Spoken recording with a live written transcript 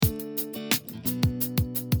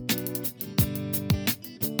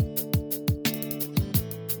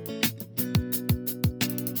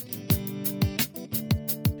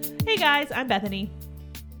guys, I'm Bethany.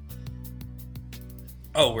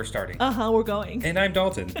 Oh, we're starting. We're going. And I'm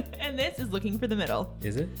Dalton. And this is Looking for the Middle.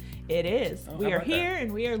 Is it? It is. Oh, we are here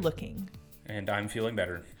and we are looking. And I'm feeling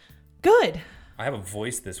better. Good. I have a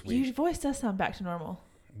voice this week. Your voice does sound back to normal.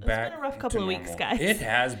 It's been a rough couple of weeks, guys. It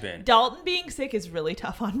has been. Dalton being sick is really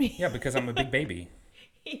tough on me. Yeah, because I'm a big baby.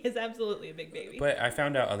 He is absolutely a big baby. But I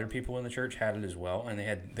found out other people in the church had it as well, and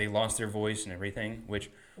they lost their voice and everything, which...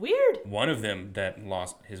 Weird. One of them that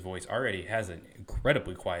lost his voice already has an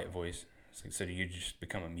incredibly quiet voice. So you just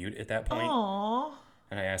become a mute at that point. Aww.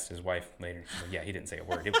 And I asked his wife later. She's like, yeah, he didn't say a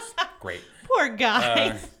word. It was great. Poor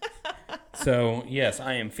guy. So, yes,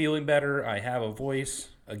 I am feeling better. I have a voice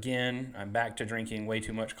again. I'm back to drinking way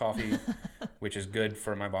too much coffee, which is good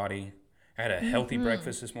for my body. I had a healthy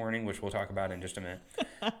breakfast this morning, which we'll talk about in just a minute.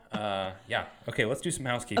 Yeah. Okay, let's do some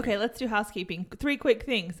housekeeping. Okay, let's do housekeeping. 3 quick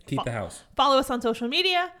things. Keep the house. Follow us on social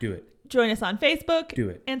media. Do it. Join us on Facebook. Do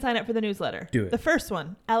it. And sign up for the newsletter. Do it. The first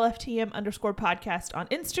one, LFTM_podcast on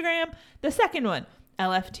Instagram. The second one,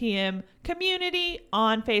 LFTM community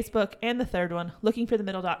on Facebook. And the third one,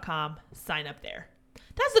 lookingforthemiddle.com. Sign up there.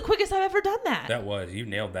 That's the quickest I've ever done that. That was. You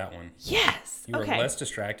nailed that one. Yes. You were less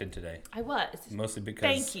distracted today. I was. Mostly because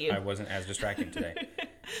Thank you. I wasn't as distracted today.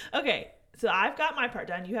 Okay. So I've got my part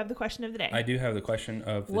done. You have the question of the day. I do have the question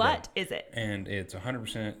of the day. What is it? And it's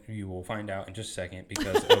 100%, you will find out in just a second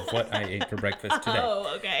because of what I ate for breakfast today.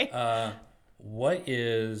 Oh, okay. What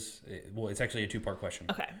is, well, it's actually a 2-part question.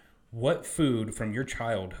 Okay. What food from your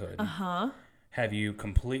childhood have you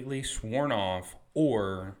completely sworn off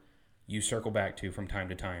or you circle back to from time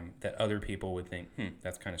to time that other people would think,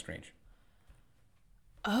 that's kind of strange?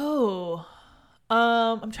 Oh,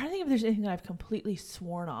 I'm trying to think if there's anything that I've completely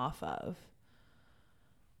sworn off of.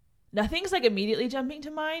 Nothing's like immediately jumping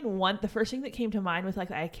to mind. The first thing that came to mind with like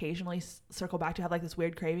I occasionally circle back to have like this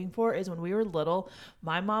weird craving for is when we were little,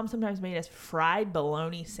 my mom sometimes made us fried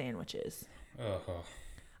bologna sandwiches.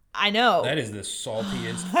 I know. That is the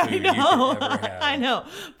saltiest food you could ever have. I know.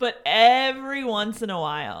 But every once in a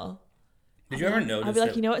while. Did you ever notice I'd be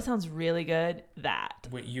like, you know what sounds really good? That.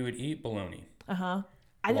 You would eat bologna.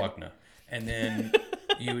 Bologna. And then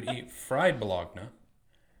you would eat fried bologna.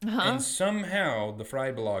 And somehow the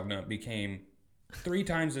fried bologna became 3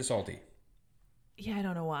 times as salty. Yeah, I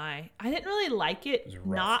don't know why. I didn't really like it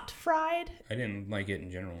not fried. I didn't like it in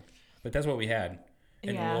general. But that's what we had.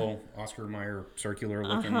 In the little Oscar Mayer circular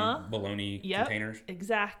looking bologna containers.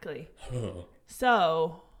 Exactly.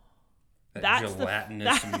 So that's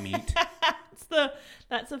gelatinous meat.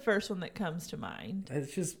 That's the first one that comes to mind.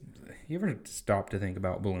 It's just, you ever stop to think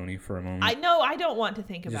about bologna for a moment? I know. I don't want to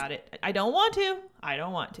think about it. I don't want to.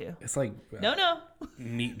 It's like no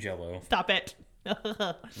meat jello. Stop it.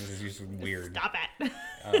 This is just weird. Stop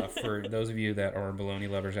it. For those of you that are bologna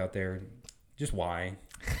lovers out there, just why?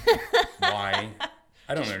 Why?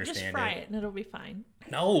 I don't understand it. Just fry it and it'll be fine.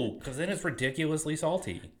 No, because then it's ridiculously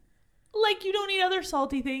salty. Like you don't eat other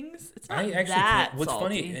salty things. It's not I actually that can't. What's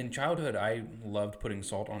salty. funny, in childhood, I loved putting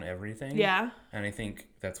salt on everything. Yeah. And I think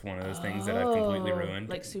that's one of those things that I've completely ruined.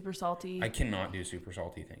 Like super salty. I cannot do super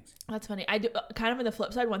salty things. That's funny. I do kind of on the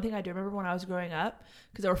flip side. One thing I do remember when I was growing up,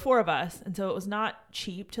 because there were 4 of us, and so it was not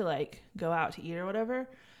cheap to like go out to eat or whatever.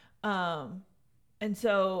 And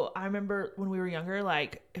so I remember when we were younger,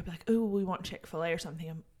 like it'd be like, "Ooh, we want Chick-fil-A or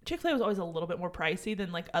something." Chick-fil-A was always a little bit more pricey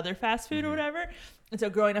than like other fast food or whatever. And so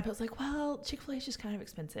growing up, it was like, well, Chick-fil-A is just kind of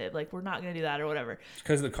expensive. Like we're not going to do that or whatever. It's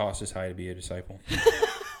because the cost is high to be a disciple. But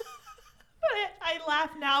I laugh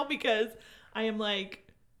now because I am like,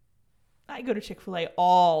 I go to Chick-fil-A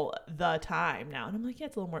all the time now. And I'm like, yeah,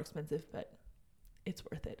 it's a little more expensive, but it's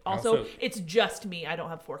worth it. Also, it's just me. I don't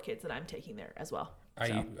have 4 kids that I'm taking there as well.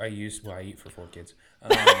 I eat for 4 kids.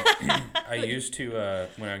 I used to,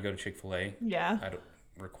 when I go to Chick-fil-A, I'd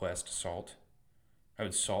request salt. I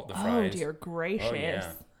would salt the fries. Oh, dear gracious.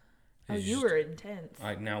 Oh, yeah. You were intense.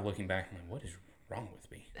 Now looking back, I'm like, what is wrong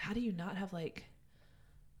with me? How do you not have, like,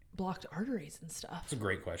 blocked arteries and stuff? That's a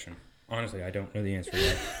great question. Honestly, I don't know the answer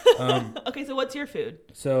yet. Okay, so what's your food?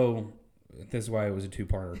 So, this is why it was a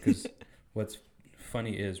 2-parter, because what's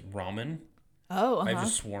funny is ramen. Oh, I've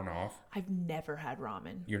just sworn off. I've never had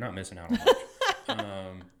ramen. You're not missing out on much.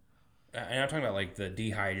 And I'm talking about, like, the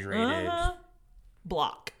dehydrated...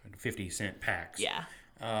 block 50-cent packs. Yeah.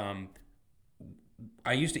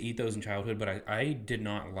 I used to eat those in childhood, but I did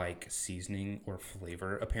not like seasoning or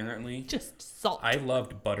flavor, apparently. Just salt. I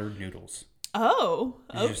loved buttered noodles. Oh,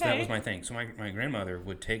 okay. That was my thing. So my grandmother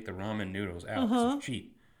would take the ramen noodles out. It's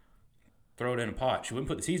cheap. Throw it in a pot. She wouldn't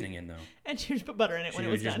put the seasoning in, though. And she would just put butter in it when it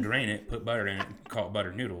was done. She would just drain it, put butter in it, and call it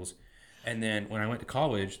buttered noodles. And then when I went to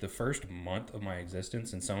college, the first month of my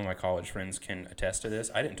existence, and some of my college friends can attest to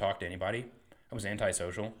this, I didn't talk to anybody. I was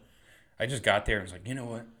antisocial. I just got there and was like, you know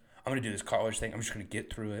what? I'm going to do this college thing. I'm just going to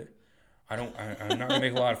get through it. I'm not going to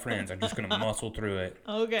make a lot of friends. I'm just going to muscle through it.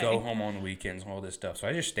 Okay. Go home on the weekends, all this stuff. So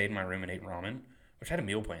I just stayed in my room and ate ramen, which had a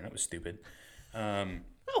meal plan. That was stupid.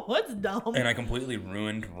 What's dumb? And I completely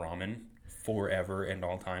ruined ramen forever and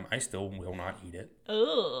all time. I still will not eat it.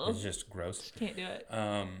 Ugh. It's just gross. Can't do it.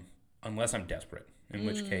 Unless I'm desperate, in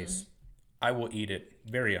which case I will eat it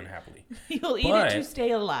very unhappily. You'll eat it to stay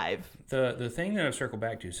alive. The thing that I've circled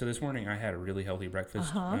back to, so this morning I had a really healthy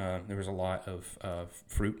breakfast. There was a lot of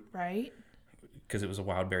fruit. Right. Because it was a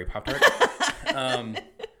wild berry Pop-Tart.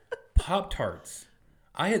 Pop-Tarts.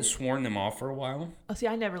 I had sworn them off for a while. Oh, see,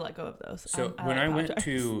 I never let go of those. So when I went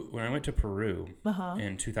to Peru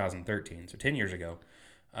in 2013, so 10 years ago,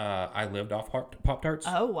 I lived off Pop-Tarts.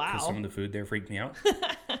 Oh, wow. Because some of the food there freaked me out.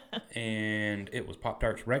 And it was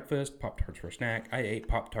Pop-Tarts breakfast, Pop-Tarts for snack. I ate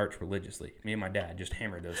Pop-Tarts religiously. Me and my dad just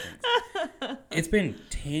hammered those things. It's been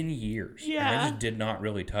 10 years. Yeah. And I just did not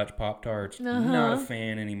really touch Pop-Tarts. Not a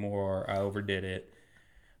fan anymore. I overdid it.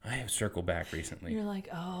 I have circled back recently. You're like,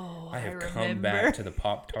 oh, I have come back to the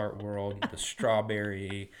Pop-Tart world. The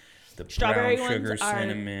strawberry, the brown sugar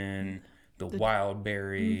cinnamon, the wild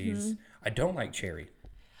berries. I don't like cherry.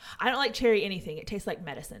 I don't like cherry anything. It tastes like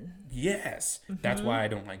medicine. Yes. That's why I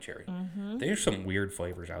don't like cherry. There's some weird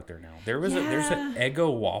flavors out there now. There's an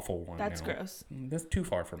Eggo waffle one That's now. gross. That's too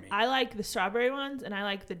far for me. I like the strawberry ones, and I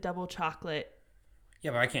like the double chocolate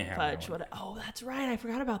Yeah, but I can't have fudge. that one. Oh, that's right. I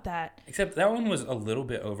forgot about that. Except that one was a little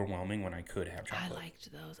bit overwhelming when I could have chocolate. I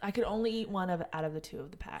liked those. I could only eat one out of the two of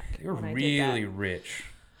the pack. They were really rich,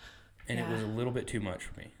 and it was a little bit too much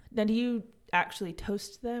for me. Now, do you actually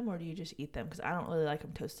toast them, or do you just eat them? Because I don't really like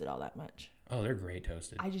them toasted all that much. Oh, they're great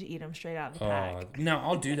toasted. I just eat them straight out of the pack. No,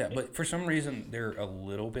 I'll do that. But for some reason, they're a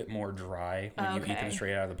little bit more dry when you eat them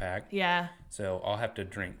straight out of the pack. Yeah. So I'll have to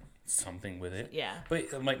drink something with it. Yeah.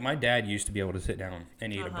 But like my dad used to be able to sit down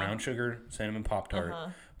and eat a brown sugar cinnamon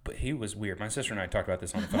Pop-Tart. But he was weird. My sister and I talked about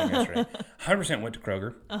this on the phone yesterday. 100% went to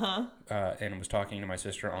Kroger and was talking to my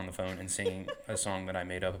sister on the phone and singing a song that I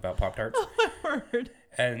made up about Pop-Tarts. Oh, my word.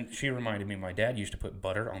 And she reminded me my dad used to put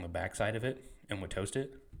butter on the backside of it and would toast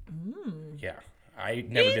it. Yeah. I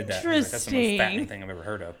never did that. That's the most fattening thing I've ever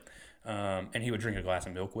heard of. And he would drink a glass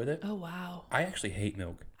of milk with it. Oh, wow. I actually hate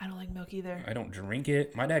milk. I don't like milk either. I don't drink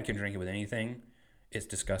it. My dad can drink it with anything. It's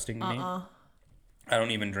disgusting to me. I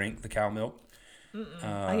don't even drink the cow milk.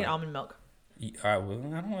 I get almond milk. I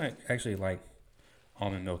don't actually like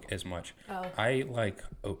almond milk as much. Oh. I like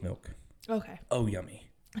oat milk. Okay. Oh, yummy.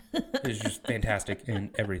 It's just fantastic in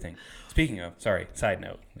everything. Speaking of, side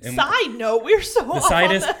note. We're so the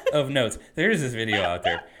sidest of notes. There's this video out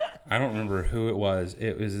there. I don't remember who it was.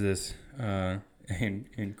 It was this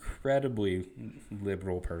incredibly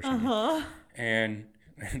liberal person. And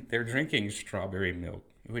they're drinking strawberry milk,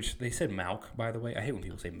 which they said milk, by the way. I hate when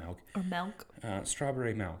people say milk. Or milk.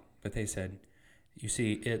 Strawberry milk. But they said, you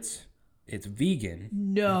see, it's vegan.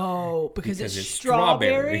 No, because it's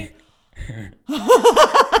strawberry.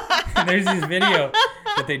 And there's this video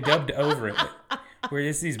that they dubbed over it where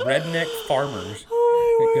it's these redneck farmers.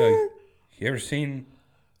 Oh, my word. You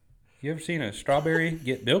ever seen a strawberry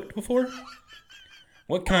get milked before?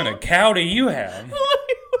 What kind of cow do you have? Oh,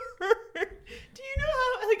 my word. Do you know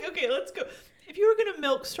how, okay, let's go. If you were going to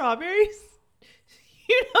milk strawberries,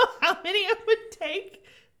 you know how many it would take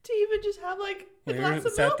to even just have a glass of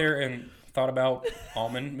milk? Sat there and thought about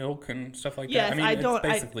almond milk and stuff like that? I mean, it's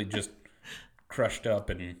basically just crushed up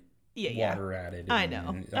and water added. I know.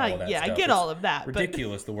 All that stuff. I get all of that.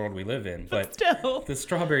 Ridiculous, the world we live in. But still. The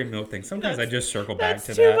strawberry milk thing, sometimes I just circle back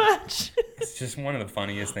to that. That's too much. It's just one of the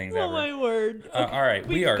funniest things ever. Oh, my word. Okay. All right.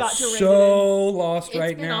 We are so lost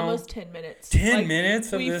right now. It's been almost 10 minutes. 10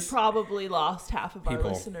 minutes of this? We've probably lost half of our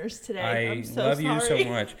listeners today. I'm so love sorry. you so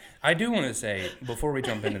much. I do want to say, before we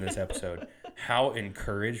jump into this episode, how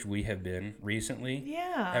encouraged we have been recently.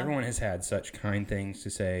 Yeah. Everyone has had such kind things to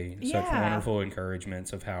say, such wonderful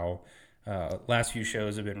encouragements of how last few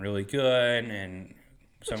shows have been really good and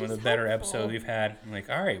some of the better episodes we've had. I'm like,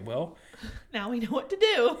 all right, well. Now we know what to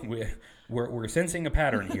do. We're sensing a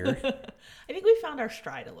pattern here. I think we found our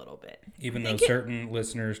stride a little bit. Even though certain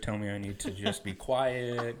listeners tell me I need to just be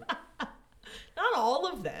quiet. Not all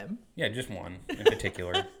of them. Yeah, just one in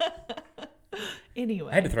particular.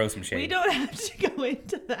 Anyway. I had to throw some shade. We don't have to go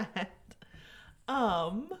into that.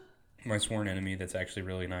 My sworn enemy that's actually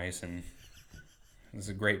really nice and is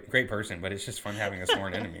a great person, but it's just fun having a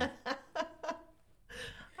sworn enemy.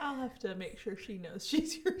 I'll I'll have to make sure she knows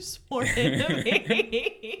she's your sworn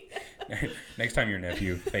enemy. Next time your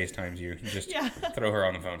nephew FaceTimes you, just throw her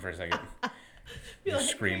on the phone for a second.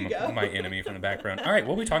 Just scream my enemy from the background. All right,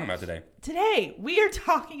 what are we talking about today? Today, we are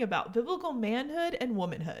talking about biblical manhood and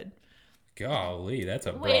womanhood. Golly, that's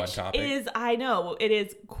a broad topic. I know, it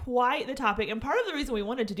is quite the topic. And part of the reason we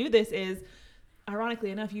wanted to do this is,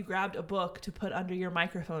 ironically enough, you grabbed a book to put under your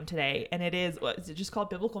microphone today. And it is, what is it just called?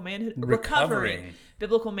 Biblical Manhood? Recovering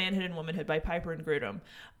Biblical Manhood and Womanhood by Piper and Grudem.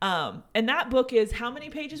 And that book is, how many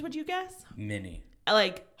pages would you guess? Many.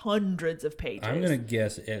 Like hundreds of pages. I'm going to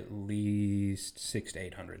guess at least 600 to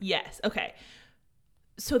 800. Yes. Okay.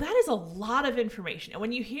 So that is a lot of information. And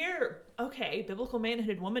when you hear, okay, biblical manhood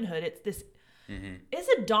and womanhood, it's this, it's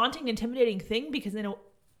a daunting, intimidating thing because, and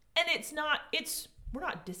it's not, we're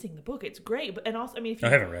not dissing the book. It's great. But, and also, I mean, if you,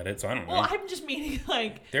 I haven't read it, so I don't know. Well, I'm just meaning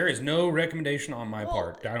like. There is no recommendation on my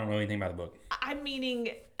part. I don't know anything about the book. I'm meaning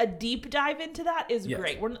a deep dive into that is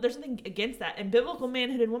great. There's nothing against that. And biblical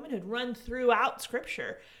manhood and womanhood run throughout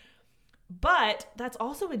scripture. But that's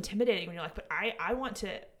also intimidating when you're like, but I want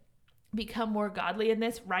to become more godly in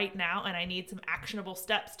this right now, and I need some actionable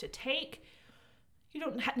steps to take. You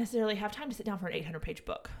don't necessarily have time to sit down for an 800-page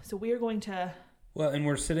book. So we are going to and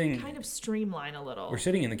we're sitting kind of streamline a little. We're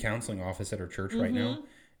sitting in the counseling office at our church right now,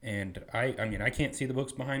 and I mean, I can't see the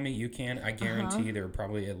books behind me. You can. I guarantee there are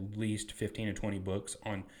probably at least 15 to 20 books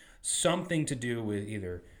on something to do with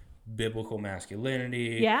either biblical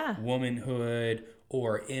masculinity, womanhood,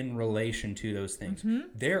 or in relation to those things.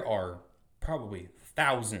 There are probably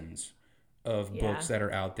thousands of books that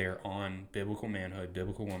are out there on biblical manhood,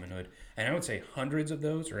 biblical womanhood, and I would say hundreds of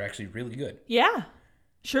those are actually really good. Yeah,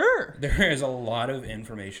 sure. There is a lot of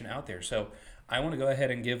information out there. So I want to go ahead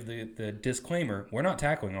and give the disclaimer. We're not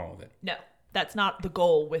tackling all of it. No, that's not the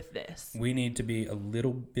goal with this. We need to be a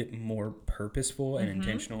little bit more purposeful and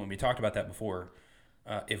intentional, and we talked about that before.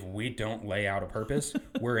 If we don't lay out a purpose,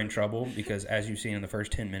 we're in trouble because, as you've seen in the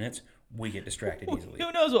first 10 minutes, we get distracted easily.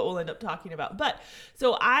 Who knows what we'll end up talking about. But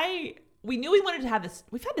so we knew we wanted to have this.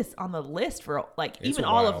 We've had this on the list for like even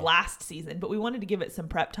all of last season, but we wanted to give it some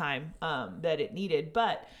prep time that it needed.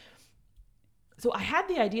 But so I had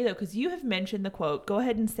the idea though, because you have mentioned the quote. Go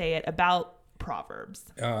ahead and say it about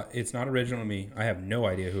Proverbs. It's not original to me. I have no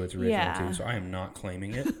idea who it's original to, so I am not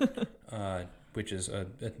claiming it. Which is a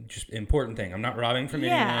just important thing. I'm not robbing from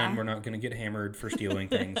anyone. We're not going to get hammered for stealing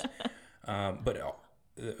things. But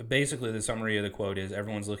basically, the summary of the quote is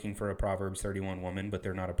everyone's looking for a Proverbs 31 woman, but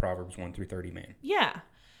they're not a Proverbs 1 through 30 man. Yeah.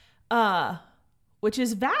 Which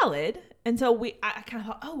is valid. And so I kind of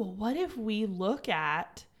thought, oh, well, what if we look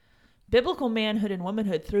at biblical manhood and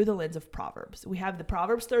womanhood through the lens of Proverbs? We have the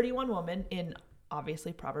Proverbs 31 woman in,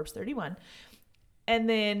 obviously, Proverbs 31. And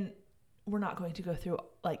then we're not going to go through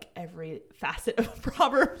like every facet of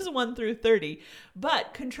Proverbs 1 through 30,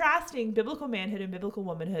 but contrasting biblical manhood and biblical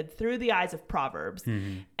womanhood through the eyes of Proverbs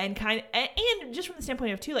and and just from the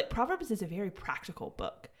standpoint of too, like Proverbs is a very practical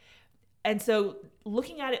book. And so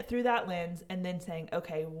looking at it through that lens and then saying,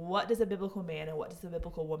 okay, what does a biblical man and what does a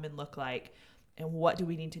biblical woman look like? And what do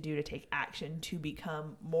we need to do to take action to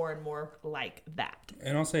become more and more like that?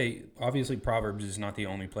 And I'll say, obviously, Proverbs is not the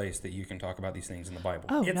only place that you can talk about these things in the Bible.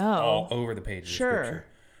 Oh, it's all over the pages of Scripture.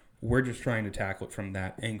 We're just trying to tackle it from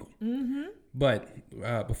that angle.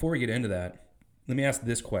 But before we get into that, let me ask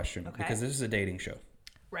this question, because this is a dating show.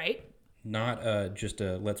 Right. Not just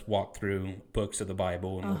a let's walk through books of the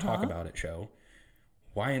Bible and we'll talk about it show.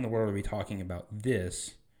 Why in the world are we talking about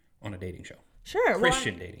this on a dating show? Sure.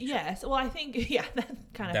 Christian dating. Yes. Well, I think,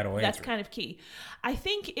 that's kind of key. I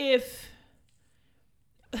think if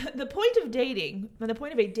the point of dating and the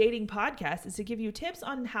point of a dating podcast is to give you tips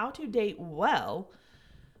on how to date well,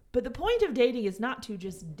 but the point of dating is not to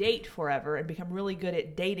just date forever and become really good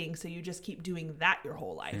at dating so you just keep doing that your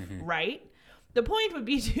whole life, right? The point would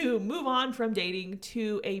be to move on from dating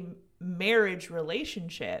to a marriage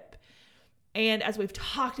relationship. And as we've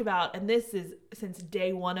talked about, and this is since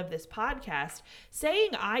day one of this podcast, saying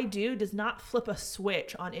I do does not flip a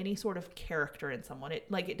switch on any sort of character in someone.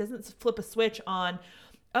 It doesn't flip a switch on,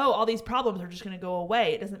 oh, all these problems are just going to go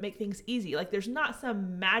away. It doesn't make things easy. Like there's not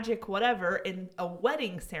some magic whatever in a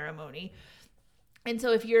wedding ceremony. And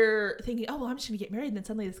so if you're thinking, oh, well, I'm just going to get married and then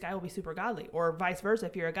suddenly this guy will be super godly, or vice versa,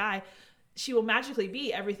 if you're a guy, she will magically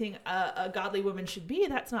be everything a godly woman should be.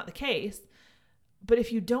 That's not the case. But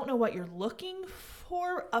if you don't know what you're looking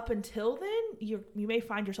for up until then, you may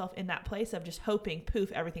find yourself in that place of just hoping,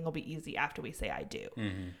 poof, everything will be easy after we say I do.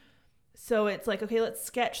 So it's like, okay, let's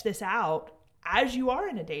sketch this out as you are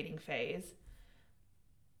in a dating phase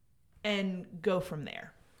and go from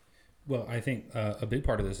there. Well, I think a big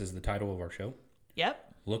part of this is the title of our show.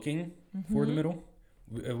 Yep. looking for the middle.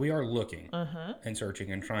 We are looking and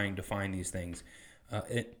searching and trying to find these things.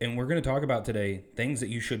 And we're going to talk about today things that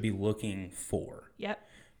you should be looking for. Yep.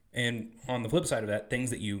 And on the flip side of that, things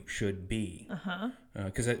that you should be.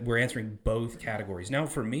 Because we're answering both categories. Now,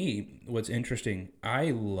 for me, what's interesting,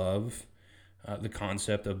 I love the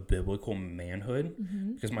concept of biblical manhood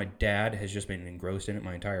because my dad has just been engrossed in it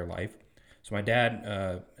my entire life. So my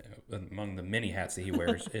dad, among the many hats that he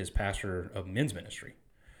wears, is pastor of men's ministry.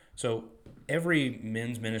 So every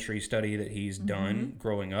men's ministry study that he's done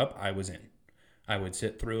growing up, I was in. I would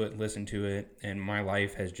sit through it, listen to it, and my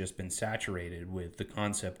life has just been saturated with the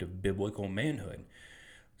concept of biblical manhood.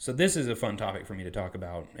 So this is a fun topic for me to talk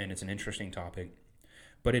about, and it's an interesting topic.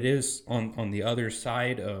 But it is, on the other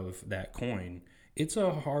side of that coin, it's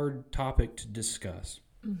a hard topic to discuss,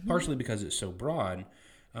 partially because it's so broad,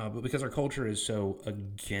 but because our culture is so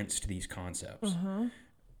against these concepts.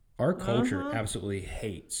 Our culture absolutely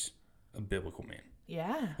hates a biblical man.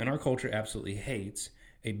 Yeah. And our culture absolutely hates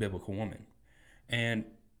a biblical woman. And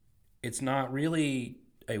it's not really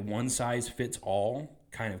a one-size-fits-all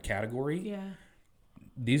kind of category. Yeah.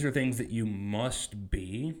 These are things that you must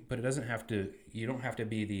be, but it doesn't have to. You don't have to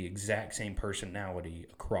be the exact same personality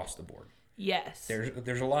across the board. Yes.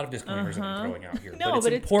 There's a lot of disclaimers that I'm throwing out here. No,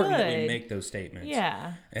 but it's important that we good. make those statements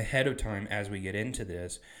ahead of time as we get into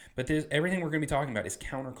this. But everything we're going to be talking about is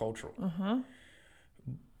countercultural.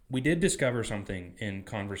 We did discover something in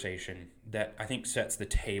conversation that I think sets the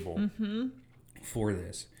table for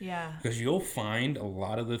this. Yeah. Because you'll find a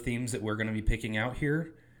lot of the themes that we're going to be picking out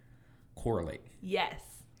here correlate. Yes.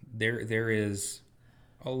 There is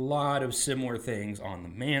a lot of similar things on the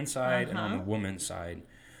man side and on the woman's side.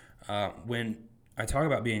 When I talk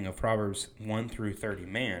about being a Proverbs 1 through 30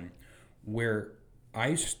 man, where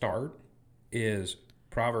I start is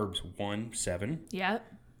Proverbs 1:7. Yep.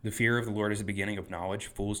 The fear of the Lord is the beginning of knowledge.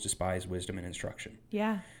 Fools despise wisdom and instruction.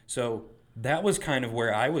 Yeah. So that was kind of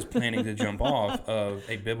where I was planning to jump off of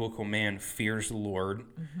a biblical man fears the Lord,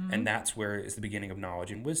 and that's where it's the beginning of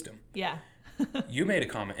knowledge and wisdom. Yeah. You made a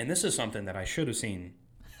comment, and this is something that I should have seen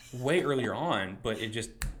way earlier on, but it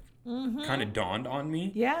just kind of dawned on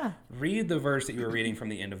me. Yeah. Read the verse that you were reading from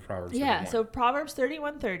the end of Proverbs 31. Yeah, so Proverbs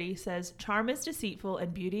 31:30 says, "Charm is deceitful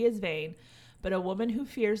and beauty is vain, but a woman who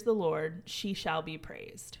fears the Lord, she shall be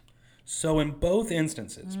praised." So in both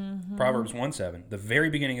instances, Proverbs 1:7, the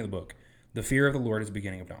very beginning of the book, the fear of the Lord is the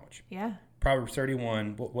beginning of knowledge. Yeah. Proverbs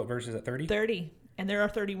 31, what verse is that, 30? 30. And there are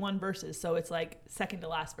 31 verses, so it's like second to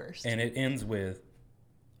last verse. And it ends with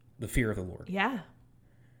the fear of the Lord. Yeah.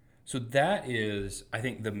 So that is, I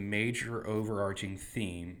think, the major overarching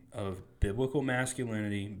theme of biblical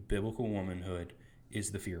masculinity, biblical womanhood,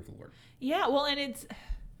 is the fear of the Lord. Yeah, well, and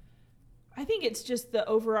I think it's just the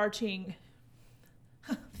overarching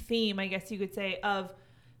theme, I guess you could say, of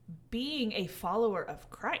being a follower of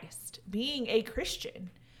Christ, being a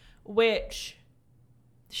Christian, which,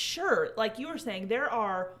 sure, like you were saying, there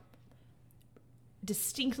are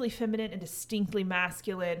distinctly feminine and distinctly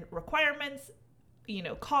masculine requirements,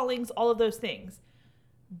 callings, all of those things.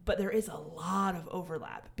 But there is a lot of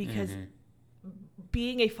overlap because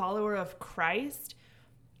being a follower of Christ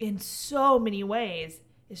in so many ways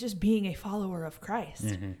is just being a follower of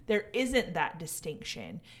Christ. There isn't that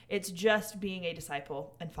distinction. It's just being a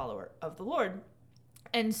disciple and follower of the Lord.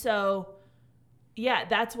 And so, yeah,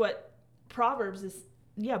 that's what Proverbs is,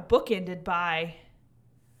 bookended by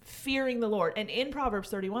fearing the Lord. And in Proverbs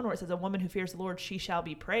 31, where it says, "A woman who fears the Lord, she shall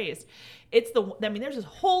be praised," there's this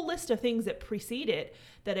whole list of things that precede it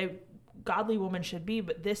that a godly woman should be,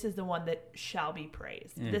 but this is the one that shall be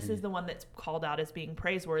praised. This is the one that's called out as being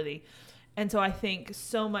praiseworthy. And so I think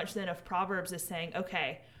so much then of Proverbs is saying,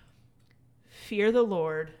 okay, fear the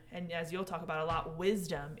Lord, and as you'll talk about a lot,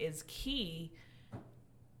 wisdom is key.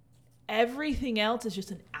 Everything else is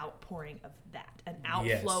just an outpouring of that, an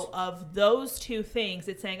outflow of those two things.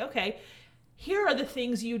 It's saying, okay, here are the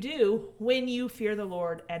things you do when you fear the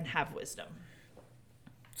Lord and have wisdom.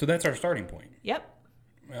 So that's our starting point. Yep.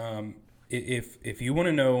 If you want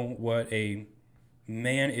to know what a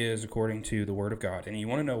man is according to the Word of God, and you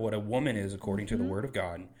want to know what a woman is according to the Word of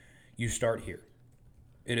God, you start here.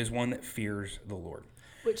 It is one that fears the Lord.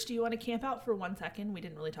 Which, do you want to camp out for 1 second? We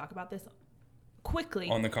didn't really talk about this quickly.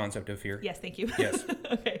 On the concept of fear? Yes, thank you. Yes.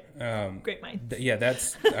 Okay. Great mind.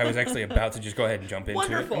 I was actually about to just go ahead and jump into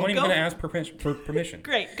Wonderful. it. I wasn't even going to ask for permission.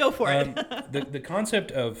 Great, go for it. The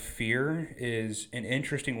concept of fear is an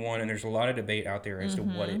interesting one, and there's a lot of debate out there as to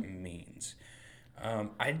what it means.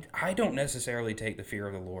 I don't necessarily take the fear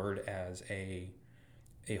of the Lord as a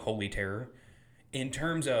holy terror in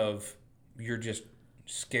terms of you're just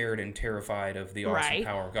scared and terrified of the awesome Right.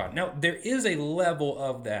 power of God. Now, there is a level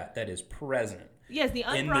of that is present. Yes, the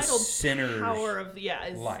in the unbridled sinner's power of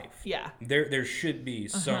life. Yeah. There should be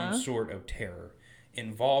some sort of terror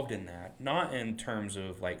involved in that, not in terms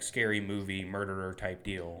of like scary movie murderer type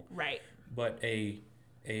deal, Right. but a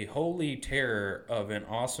holy terror of an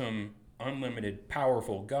awesome, unlimited,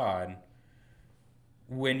 powerful God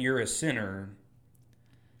when you're a sinner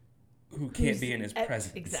who can't be in his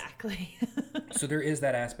presence. Exactly. So there is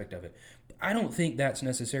that aspect of it. I don't think that's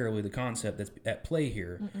necessarily the concept that's at play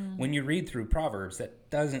here. When you read through Proverbs, that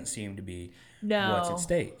doesn't seem to be what's at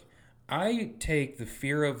stake. I take the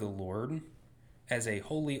fear of the Lord as a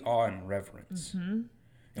holy awe and reverence. And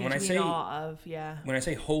when I say awe of, when I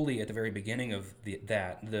say holy at the very beginning of the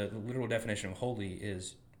literal definition of holy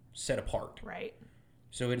is set apart. Right.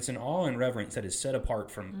 So it's an awe and reverence that is set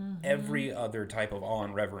apart from every other type of awe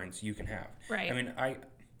and reverence you can have. Right. I mean,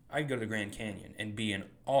 I go to the Grand Canyon and be in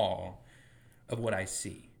awe of what I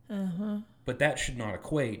see. But that should not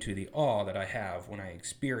equate to the awe that I have when I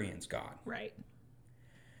experience God. Right.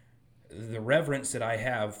 The reverence that I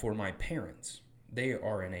have for my parents, they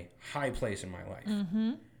are in a high place in my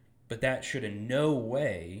life. But that should in no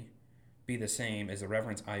way be the same as the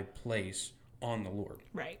reverence I place on the Lord.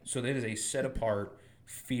 Right. So that is a set apart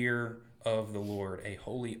fear of the Lord, a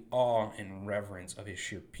holy awe and reverence of his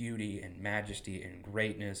sheer beauty and majesty and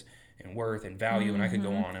greatness and worth and value, and I could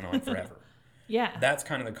go on and on forever. Yeah. That's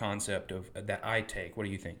kind of the concept of that I take. What do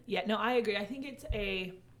you think? Yeah, no, I agree. I think it's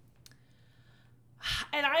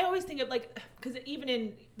and I always think of like, because even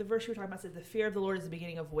in the verse you were talking about says the fear of the Lord is the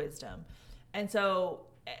beginning of wisdom. And so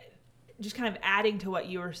just kind of adding to what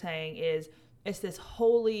you were saying is it's this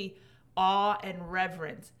holy awe and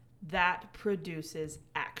reverence that produces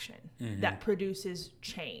action, that produces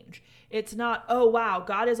change. It's not, oh, wow,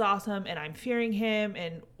 God is awesome and I'm fearing him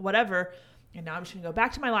and whatever, and now I'm just going to go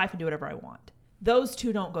back to my life and do whatever I want. Those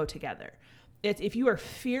two don't go together. It's if you are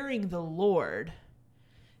fearing the Lord,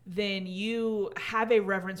 then you have a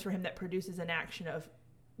reverence for him that produces an action of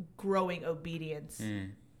growing obedience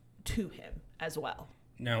to him as well.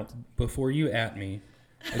 Now, before you at me,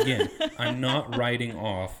 again, I'm not writing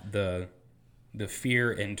off the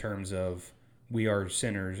fear in terms of we are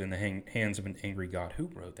sinners in the hands of an angry God. Who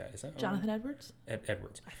wrote that? Is that Jonathan Edwards?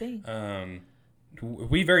 Edwards. I think.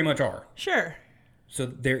 We very much are. Sure. So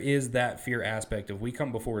there is that fear aspect of we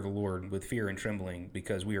come before the Lord with fear and trembling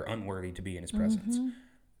because we are unworthy to be in his presence.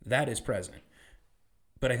 That is present.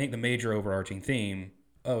 But I think the major overarching theme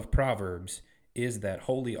of Proverbs is that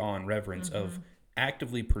holy awe and reverence of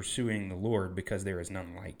actively pursuing the Lord because there is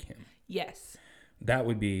none like him. Yes. That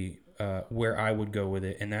would be where I would go with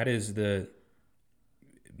it. And that is the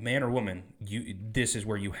man or woman, this is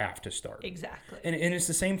where you have to start. Exactly. And it's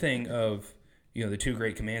the same thing of, the two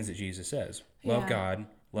great commands that Jesus says. Love God,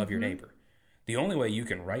 love your neighbor. The only way you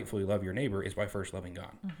can rightfully love your neighbor is by first loving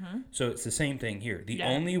God. So it's the same thing here. The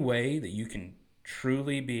only way that you can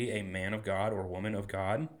truly be a man of God or woman of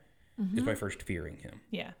God is by first fearing him.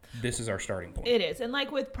 Yeah. This is our starting point. It is. And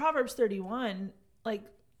like with Proverbs 31, like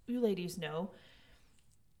you ladies know,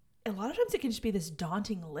 a lot of times it can just be this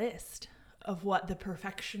daunting list of what the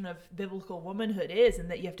perfection of biblical womanhood is, and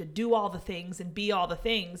that you have to do all the things and be all the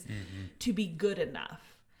things to be good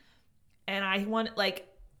enough. And I want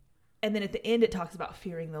and then at the end it talks about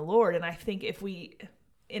fearing the Lord. And I think if we,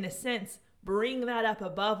 in a sense, bring that up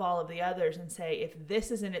above all of the others and say, if this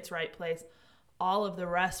is in its right place, all of the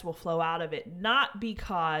rest will flow out of it. Not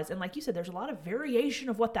because, and like you said, there's a lot of variation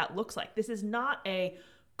of what that looks like. This is not a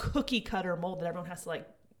cookie cutter mold that everyone has to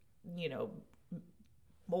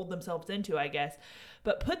mold themselves into, I guess.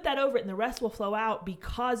 But put that over it and the rest will flow out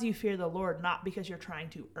because you fear the Lord, not because you're trying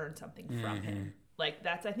to earn something from him. Like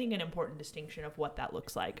that's, I think, an important distinction of what that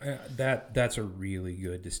looks like. That's a really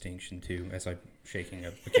good distinction too. As I'm shaking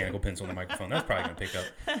a mechanical pencil on the microphone, that's probably going to pick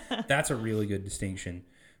up. That's a really good distinction.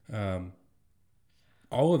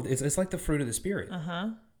 All of it's like the fruit of the Spirit.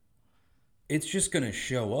 It's just going to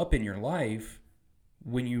show up in your life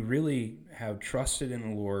when you really have trusted in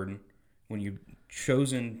the Lord, when you've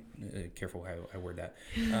chosen. Careful how I word that.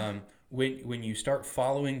 When you start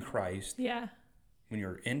following Christ. Yeah. When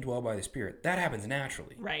you're indwelled by the Spirit, that happens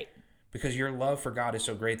naturally. Right. Because your love for God is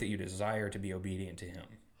so great that you desire to be obedient to him.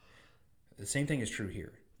 The same thing is true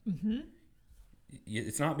here.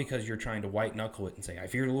 It's not because you're trying to white knuckle it and say, I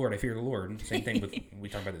fear the Lord, I fear the Lord. Same thing with, we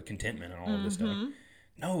talk about the contentment and all of this stuff.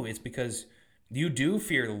 No, it's because you do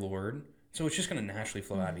fear the Lord, so it's just going to naturally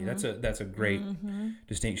flow out of you. That's a great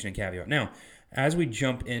distinction and caveat. Now, as we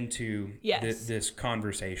jump into this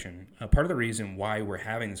conversation, part of the reason why we're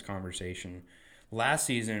having this conversation, last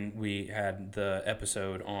season we had the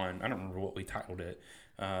episode on, I don't remember what we titled it,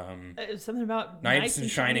 Something about knights in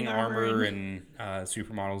shining armor and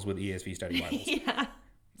supermodels with ESV study Bibles. Yeah,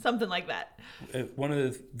 something like that. One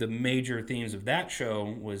of the major themes of that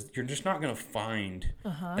show was you're just not going to find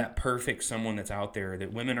that perfect someone that's out there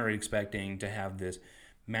that women are expecting to have this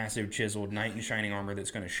massive chiseled knight in shining armor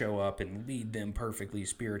that's going to show up and lead them perfectly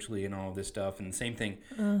spiritually and all of this stuff. And the same thing,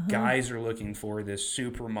 guys are looking for this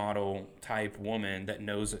supermodel type woman that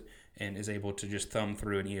knows and is able to just thumb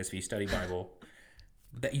through an ESV study Bible.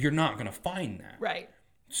 That you're not going to find that. Right.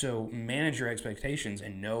 So manage your expectations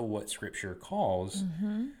and know what Scripture calls.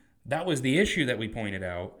 That was the issue that we pointed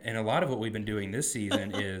out. And a lot of what we've been doing this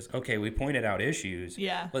season is, okay, we pointed out issues.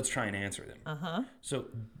 Yeah. Let's try and answer them. So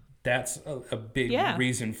that's a big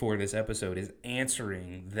reason for this episode is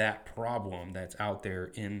answering that problem that's out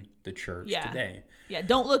there in the church today. Yeah.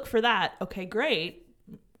 Don't look for that. Okay, great.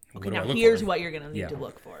 Okay, now here's what you're going to need to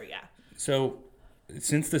look for. Yeah. So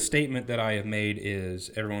since the statement that I have made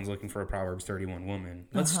is everyone's looking for a Proverbs 31 woman,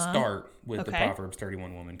 let's start with the Proverbs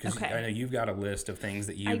 31 woman. Because I know you've got a list of things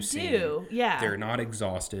that you've seen. I do, yeah. They're not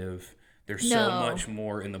exhaustive. There's so much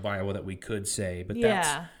more in the Bible that we could say, but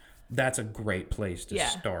that's a great place to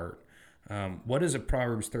start. What does a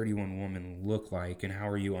Proverbs 31 woman look like, and how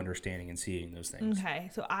are you understanding and seeing those things? Okay,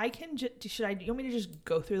 so I can do you want me to just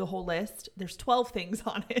go through the whole list? There's 12 things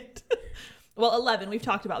on it. Well, 11. We've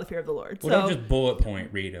talked about the fear of the Lord. Well, don't just bullet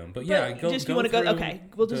point read them. But yeah, go you want to go? Okay,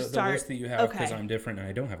 we'll just start. The list that you have, because I'm different and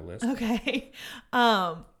I don't have a list. Okay.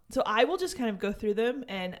 So I will just kind of go through them,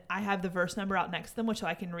 and I have the verse number out next to them, which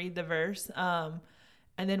I can read the verse.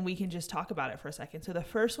 And then we can just talk about it for a second. So the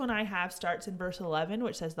first one I have starts in verse 11,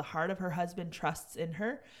 which says, the heart of her husband trusts in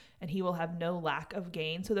her, and he will have no lack of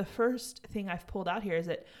gain. So the first thing I've pulled out here is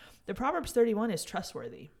that the Proverbs 31 is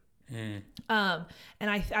trustworthy. And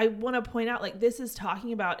I want to point out, like, this is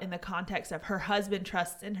talking about in the context of her husband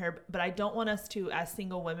trusts in her, but I don't want us to, as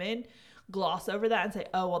single women, gloss over that and say,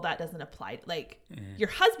 oh, well, that doesn't apply. Like, your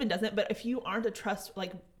husband doesn't, but if you aren't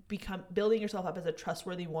building yourself up as a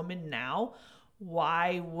trustworthy woman now,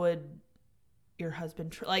 why would your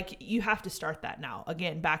husband, you have to start that now.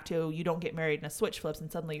 Again, back to, you don't get married and a switch flips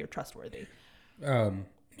and suddenly you're trustworthy. I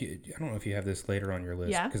don't know if you have this later on your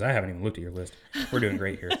list, because I haven't even looked at your list. We're doing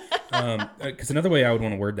great here. Because another way I would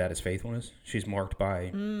want to word that is faithfulness. She's marked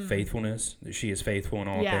by faithfulness. She is faithful in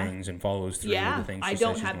all things and follows through with the things she says. I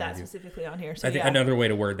don't have that specifically on here. So I think another way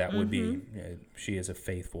to word that would be she is a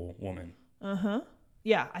faithful woman.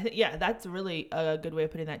 Yeah, I think that's really a good way of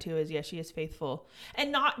putting that too. Is she is faithful,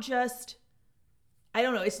 and not just. I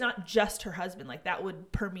don't know. It's not just her husband. Like, that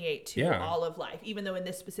would permeate to all of life, even though in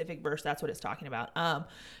this specific verse, that's what it's talking about.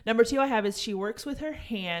 Number 2 I have is she works with her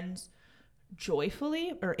hands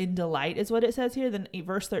joyfully, or in delight is what it says here. Then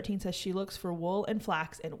verse 13 says she looks for wool and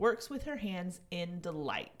flax and works with her hands in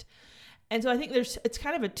delight. And so I think it's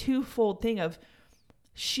kind of a twofold thing of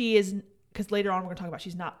she is, because later on we're going to talk about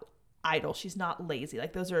she's not idle. She's not lazy.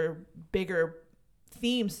 Like, those are bigger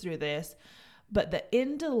themes through this. But the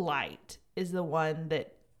in delight is the one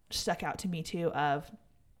that stuck out to me too, of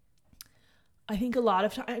I think a lot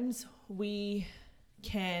of times we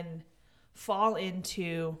can fall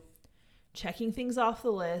into checking things off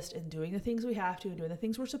the list and doing the things we have to and doing the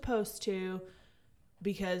things we're supposed to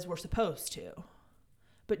because we're supposed to.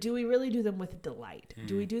 But do we really do them with delight?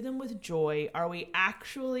 Do we do them with joy? Are we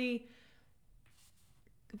actually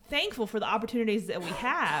thankful for the opportunities that we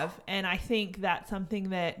have? And I think that's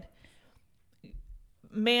something that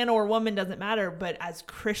man or woman doesn't matter, but as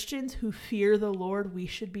Christians who fear the Lord, we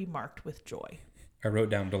should be marked with joy. I wrote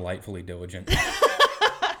down delightfully diligent.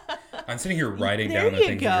 I'm sitting here writing down the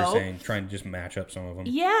things that you're saying, trying to just match up some of them.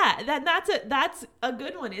 Yeah, that's a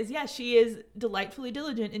good one. She is delightfully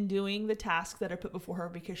diligent in doing the tasks that are put before her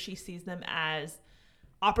because she sees them as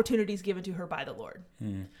opportunities given to her by the Lord.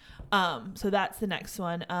 So that's the next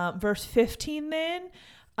one. Verse 15 then.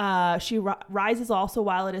 She rises also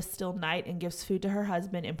while it is still night and gives food to her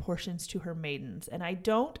husband and portions to her maidens. And I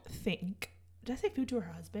don't think, did I say food to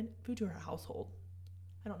her husband? Food to her household.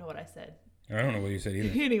 I don't know what I said. I don't know what you said either.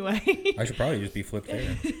 Anyway. I should probably just be flipped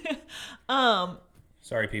there.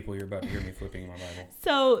 Sorry, people, you're about to hear me flipping my Bible.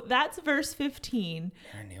 So that's verse 15.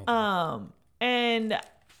 I nailed that. And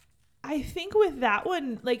I think with that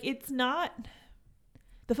one, like, it's not,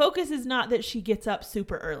 the focus is not that she gets up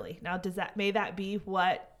super early. Now, may that be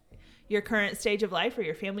what your current stage of life or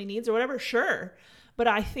your family needs or whatever? Sure. But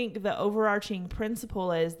I think the overarching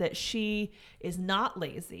principle is that she is not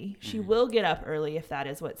lazy. She will get up early if that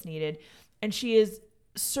is what's needed. And she is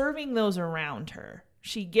serving those around her.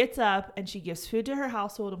 She gets up and she gives food to her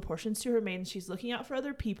household and portions to her maidens. She's looking out for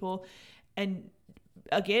other people and,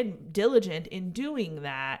 again, diligent in doing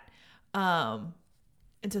that.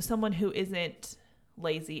 And so someone who isn't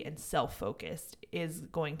lazy and self-focused is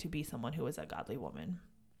going to be someone who is a godly woman.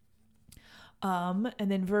 And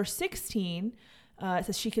then verse 16, it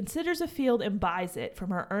says, she considers a field and buys it.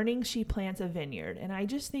 From her earnings, she plants a vineyard. And I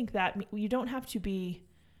just think that you don't have to be,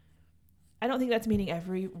 I don't think that's meaning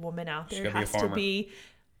every woman out there has to be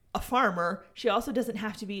a farmer. She also doesn't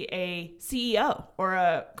have to be a CEO or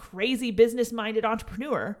a crazy business-minded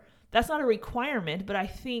entrepreneur. That's not a requirement, but I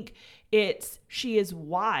think she is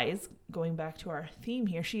wise, going back to our theme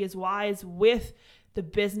here, she is wise with the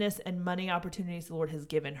business and money opportunities the Lord has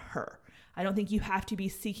given her. I don't think you have to be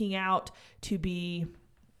seeking out to be,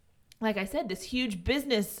 like I said, this huge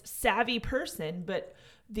business savvy person, but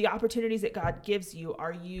the opportunities that God gives you,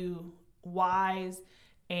 are you wise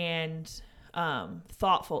and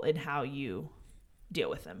thoughtful in how you deal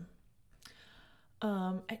with them?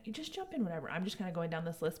 You just jump in whenever. I'm just kind of going down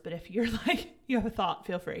this list, but if you're like, you have a thought,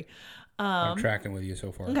 feel free. I'm tracking with you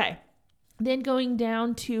so far. Okay. Then going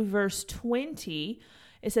down to verse 20,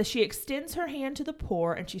 it says, she extends her hand to the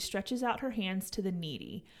poor and she stretches out her hands to the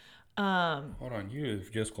needy. Hold on.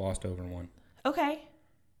 You've just glossed over one. Okay.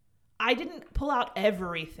 I didn't pull out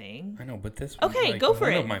everything. I know, but this okay, go for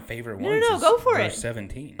it. One of my favorite ones. No, go for verse it.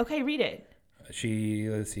 17. Okay, read it.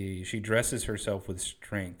 She dresses herself with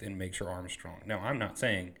strength and makes her arms strong. Now, I'm not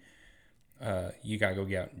saying you got to go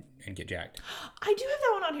get out and get jacked. I do have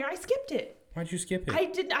that one on here. I skipped it. Why'd you skip it? I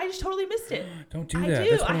didn't. I just totally missed it. Don't do that.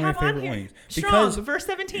 That's one of my favorite ones. Strong, verse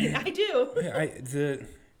 17. I do.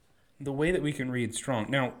 The way that we can read strong.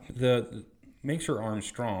 Now, the makes her arms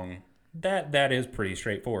strong, that is pretty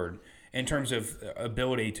straightforward in terms of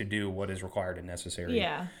ability to do what is required and necessary.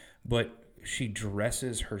 Yeah. But she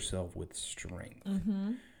dresses herself with strength.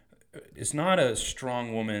 Mm-hmm. It's not a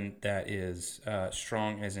strong woman that is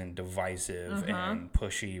strong as in divisive and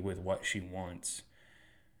pushy with what she wants.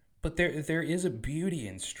 But there is a beauty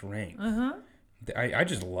in strength. I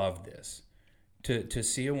just love this. To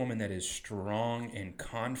see a woman that is strong and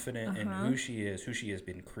confident in who she has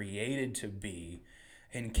been created to be,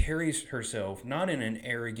 and carries herself not in an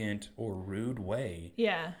arrogant or rude way.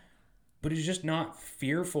 Yeah. But is just not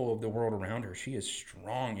fearful of the world around her. She is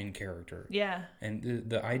strong in character. Yeah. And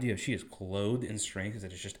the idea of she is clothed in strength is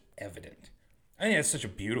that it's just evident. I think that's such a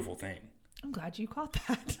beautiful thing. I'm glad you caught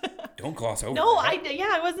that. Don't gloss over No, that.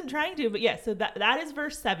 I wasn't trying to, but yeah, so that is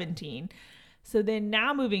verse 17. So then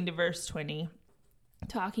now moving to verse 20,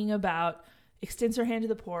 talking about extends her hand to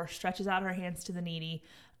the poor, stretches out her hands to the needy.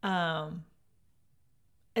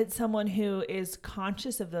 It's someone who is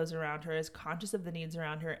conscious of those around her, is conscious of the needs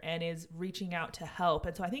around her, and is reaching out to help.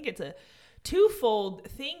 And so I think it's a twofold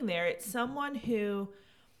thing there. It's someone who,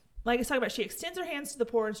 like I was talking about, she extends her hands to the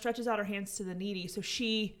poor and stretches out her hands to the needy. So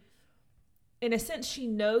she, in a sense, she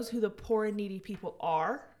knows who the poor and needy people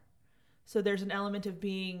are. So there's an element of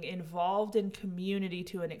being involved in community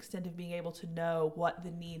to an extent of being able to know what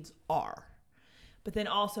the needs are. But then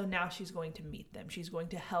also now she's going to meet them. She's going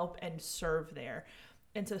to help and serve there.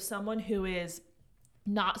 And so someone who is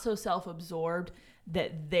not so self-absorbed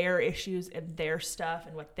that their issues and their stuff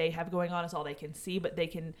and what they have going on is all they can see, but they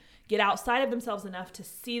can get outside of themselves enough to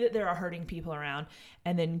see that there are hurting people around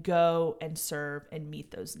and then go and serve and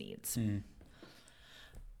meet those needs.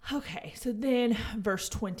 Okay, so then verse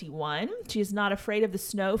 21, she is not afraid of the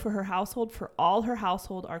snow for her household, for all her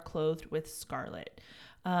household are clothed with scarlet.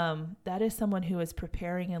 That is someone who is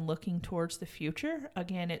preparing and looking towards the future.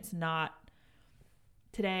 Again, it's not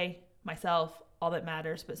today, myself, all that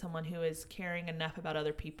matters, but someone who is caring enough about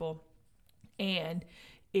other people and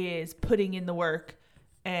is putting in the work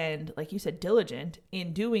and, like you said, diligent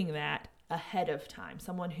in doing that ahead of time.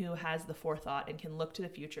 Someone who has the forethought and can look to the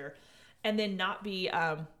future and then not be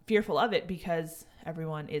fearful of it because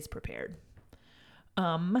everyone is prepared.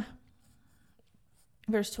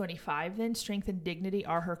 Verse 25, then strength and dignity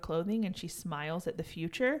are her clothing, and she smiles at the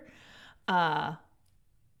future. I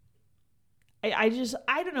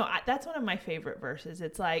don't know. That's one of my favorite verses.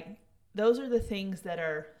 It's like, those are the things that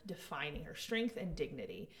are defining her, strength and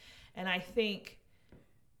dignity. And I think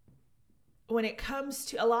when it comes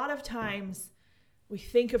to, a lot of times we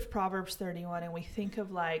think of Proverbs 31 and we think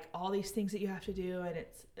of like all these things that you have to do. And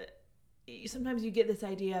it's, sometimes you get this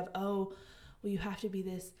idea of, oh, well, you have to be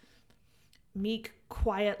this meek,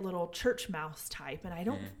 quiet little church mouse type. And I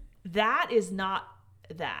don't, that is not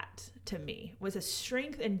that to me. Was a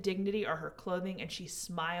strength and dignity are her clothing, and she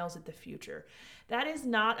smiles at the future. That is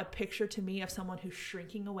not a picture to me of someone who's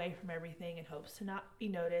shrinking away from everything and hopes to not be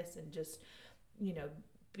noticed and just,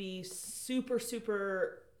 be super,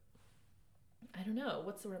 I don't know,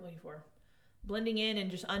 what's the word I'm looking for? Blending in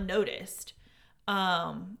and just unnoticed.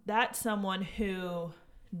 That's someone who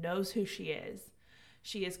knows who she is.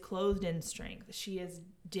 She is clothed in strength. She is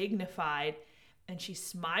dignified, and she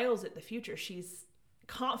smiles at the future. She's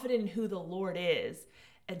confident in who the Lord is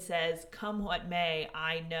and says, come what may,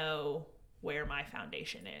 I know where my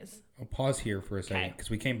foundation is. I'll pause here for a second because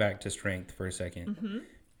we came back to strength for a second. Mm-hmm.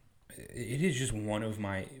 It is just one of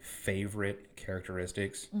my favorite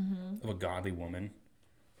characteristics of a godly woman.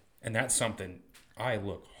 And that's something I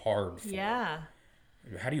look hard for. Yeah.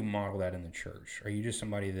 How do you model that in the church? Are you just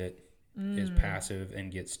somebody that is passive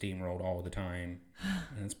and gets steamrolled all the time?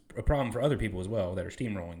 And it's a problem for other people as well that are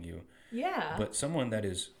steamrolling you. Yeah. But someone that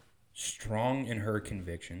is strong in her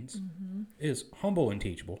convictions, is humble and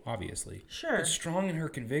teachable, obviously. Sure. But strong in her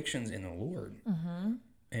convictions in the Lord.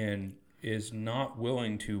 And is not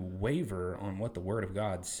willing to waver on what the Word of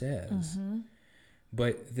God says.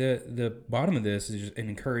 But the bottom of this is just an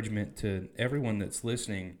encouragement to everyone that's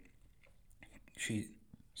listening. She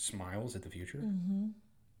smiles at the future.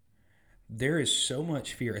 There is so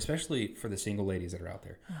much fear, especially for the single ladies that are out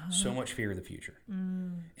there. So much fear of the future.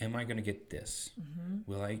 Am I going to get this?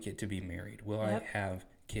 Will I get to be married? Will I have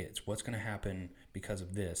kids? What's going to happen because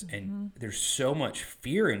of this? And there's so much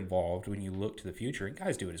fear involved when you look to the future, and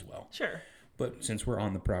guys do it as well. Sure. But since we're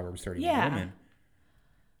on the Proverbs 31 woman,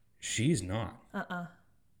 she's not.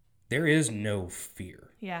 There is no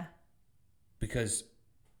fear. Yeah. Because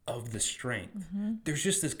of the strength. There's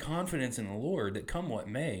just this confidence in the Lord that come what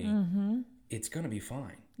may, it's going to be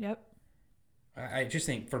fine. Yep. I just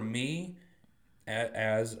think for me,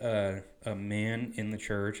 as a man in the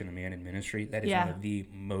church and a man in ministry, that is one of the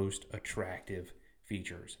most attractive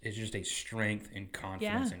features. It's just a strength and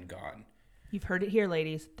confidence in God. You've heard it here,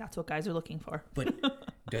 ladies. That's what guys are looking for. But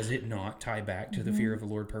does it not tie back to the fear of the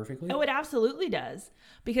Lord perfectly? Oh, it absolutely does.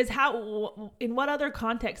 Because in what other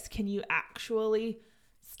context can you actually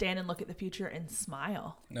stand and look at the future and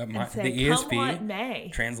smile and say, the ESV come what may.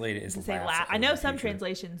 Translate it as laugh. I know some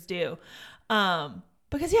translations do.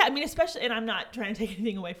 Because, I mean, especially, and I'm not trying to take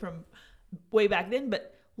anything away from way back then,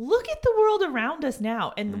 but look at the world around us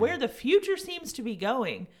now and where the future seems to be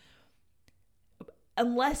going.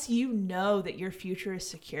 Unless you know that your future is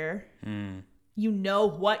secure, you know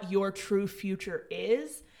what your true future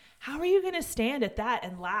is, how are you going to stand at that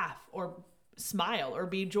and laugh or smile or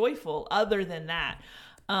be joyful other than that?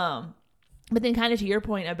 But then kind of to your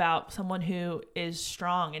point about someone who is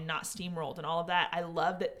strong and not steamrolled and all of that, I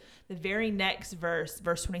love that the very next verse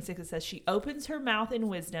 26, it says, she opens her mouth in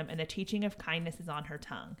wisdom and the teaching of kindness is on her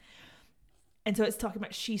tongue. And so it's talking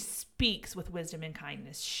about she speaks with wisdom and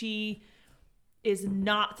kindness. She is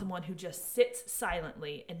not someone who just sits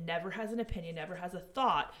silently and never has an opinion, never has a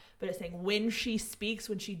thought, but it's saying when she speaks,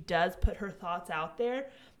 when she does put her thoughts out there,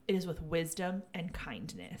 it is with wisdom and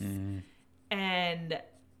kindness. And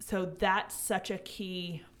so that's such a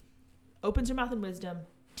key. Opens her mouth in wisdom,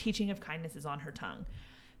 teaching of kindness is on her tongue.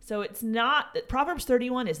 So it's not that Proverbs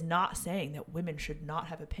 31 is not saying that women should not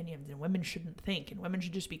have opinions and women shouldn't think and women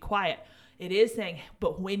should just be quiet. It is saying,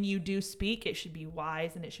 but when you do speak, it should be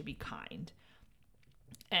wise and it should be kind.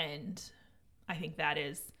 And I think that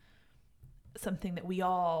is something that we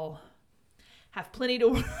all have plenty to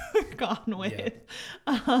work on with.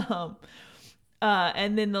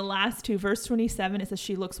 And then the last two, verse 27, it says,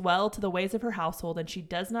 she looks well to the ways of her household and she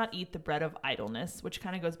does not eat the bread of idleness, which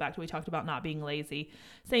kind of goes back to, we talked about not being lazy.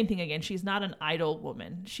 Same thing again. She's not an idle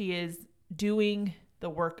woman. She is doing the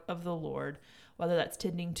work of the Lord, whether that's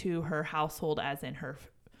tending to her household as in her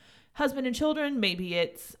husband and children. Maybe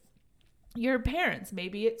it's your parents,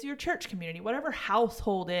 maybe it's your church community, whatever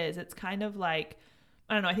household is. It's kind of like,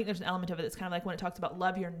 I don't know, I think there's an element of it that's kind of like when it talks about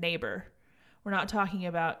love your neighbor. We're not talking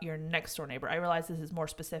about your next door neighbor. I realize this is more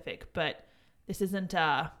specific, but this isn't,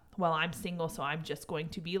 well, I'm single, so I'm just going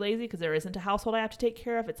to be lazy because there isn't a household I have to take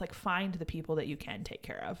care of. It's like, find the people that you can take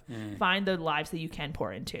care of. Find the lives that you can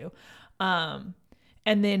pour into. And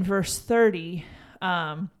then verse 30,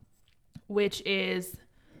 which is,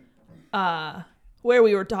 where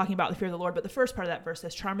we were talking about the fear of the Lord, but the first part of that verse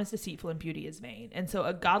says, charm is deceitful and beauty is vain. And so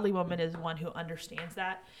a godly woman is one who understands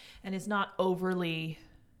that and is not overly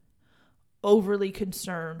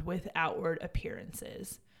concerned with outward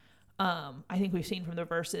appearances. I think we've seen from the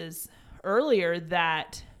verses earlier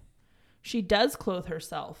that she does clothe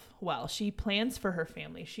herself well. She plans for her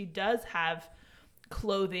family. She does have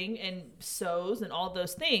clothing and sews and all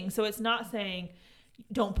those things. So it's not saying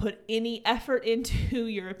don't put any effort into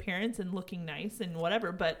your appearance and looking nice and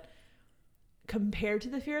whatever, but compared to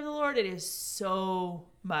the fear of the Lord, it is so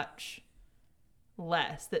much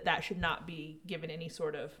less that should not be given any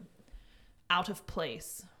sort of out of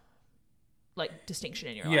place, like, distinction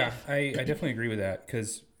in your life. Yeah, I definitely agree with that,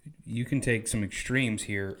 because you can take some extremes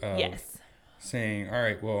here of saying, all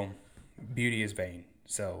right, well, beauty is vain.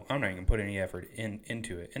 So I'm not even going to put any effort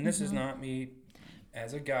into it. And this is not me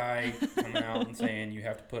as a guy coming out and saying you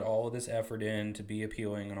have to put all of this effort in to be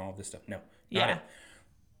appealing and all of this stuff. No, not it.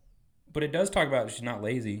 But it does talk about she's not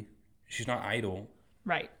lazy. She's not idle.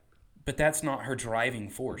 Right. But that's not her driving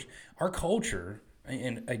force. Our culture,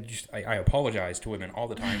 and I apologize to women all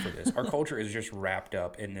the time for this. Our culture is just wrapped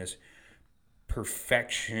up in this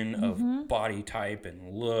perfection of body type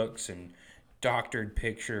and looks and doctored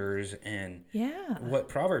pictures. And what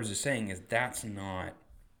Proverbs is saying is that's not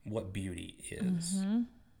what beauty is.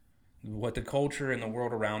 What the culture and the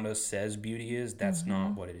world around us says beauty is, that's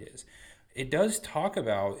not what it is. It does talk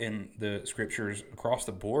about in the scriptures across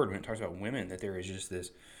the board when it talks about women that there is just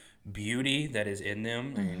this beauty that is in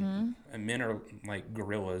them, and men are like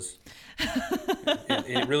gorillas.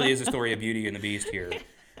 It really is a story of Beauty and the Beast here.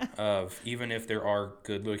 Of even if there are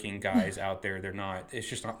good-looking guys out there, they're not. It's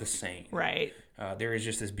just not the same. Right. There is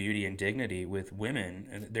just this beauty and dignity with women,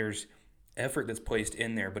 and there's effort that's placed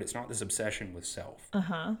in there, but it's not this obsession with self.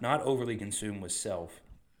 Not overly consumed with self,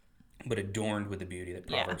 but adorned with the beauty that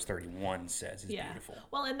Proverbs 31 says is beautiful.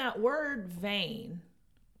 Well, and that word vain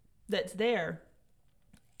that's there,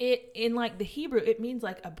 it in like the Hebrew, it means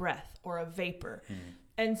like a breath or a vapor.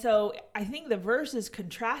 And so I think the verse is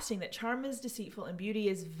contrasting that charm is deceitful and beauty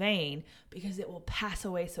is vain because it will pass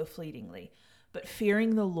away so fleetingly. But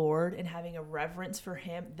fearing the Lord and having a reverence for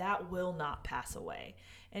him, that will not pass away.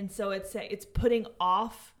 And so it's putting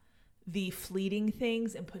off the fleeting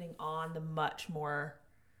things and putting on the much more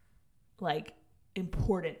like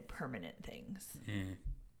important permanent things.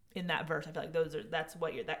 In that verse, I feel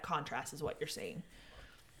like that contrast is what you're saying.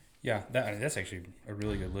 Yeah, that's actually a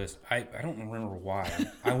really good list. I don't remember why.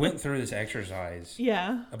 I went through this exercise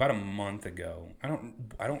about a month ago. I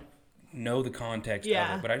don't know the context of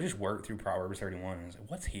it, but I just worked through Proverbs 31 and I was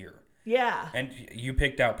like, what's here? Yeah. And you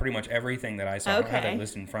picked out pretty much everything that I saw. I don't have that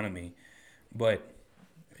list in front of me. But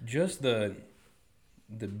just the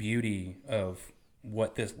beauty of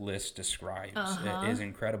what this list describes is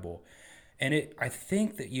incredible. And I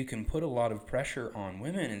think that you can put a lot of pressure on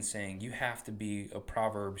women in saying you have to be a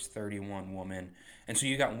Proverbs 31 woman. And so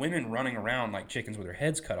you got women running around like chickens with their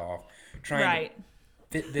heads cut off, trying to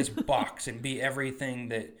fit this box and be everything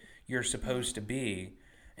that you're supposed to be,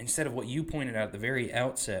 instead of what you pointed out at the very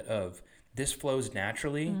outset of this flows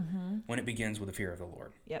naturally when it begins with the fear of the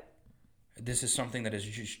Lord. Yep. This is something that is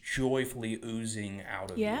just joyfully oozing out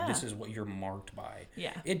of you. This is what you're marked by.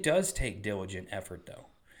 Yeah. It does take diligent effort, though.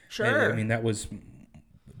 Sure. I mean, that was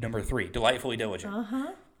number 3, delightfully diligent.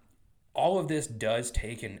 All of this does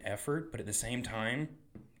take an effort, but at the same time,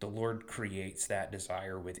 the Lord creates that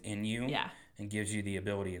desire within you and gives you the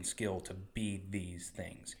ability and skill to be these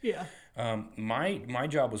things. Yeah. My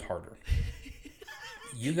job was harder.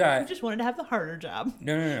 You just wanted to have the harder job.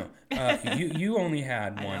 No. You only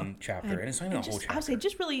had one chapter, and it's not even a whole chapter. I would say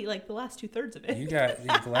just really like the last 2/3 of it. You got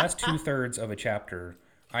the last 2/3 of a chapter.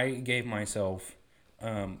 I gave myself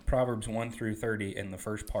Proverbs 1 through 30 in the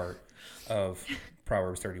first part of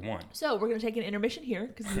Proverbs 31. So we're going to take an intermission here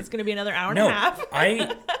because it's going to be another hour and a half.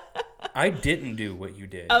 I didn't do what you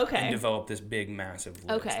did and develop this big, massive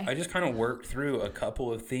list. I just kind of worked through a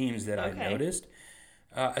couple of themes that I noticed.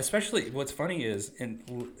 Especially, what's funny is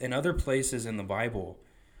in other places in the Bible,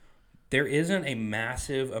 there isn't a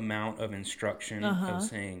massive amount of instruction of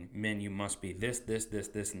saying, men, you must be this, this,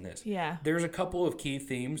 and this. Yeah. There's a couple of key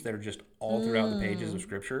themes that are just all throughout the pages of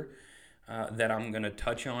Scripture that I'm going to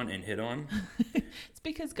touch on and hit on. It's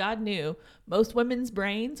because God knew most women's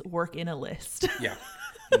brains work in a list. Yeah.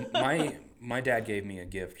 My dad gave me a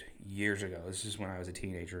gift years ago. This is when I was a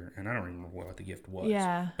teenager, and I don't remember what the gift was.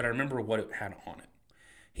 Yeah. But I remember what it had on it.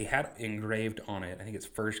 He had engraved on it, I think it's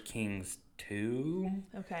 1 Kings 2.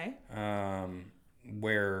 Okay.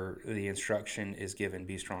 Where the instruction is given,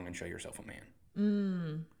 be strong and show yourself a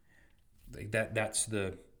man. Like that's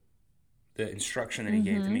the instruction that he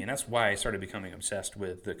gave to me. And that's why I started becoming obsessed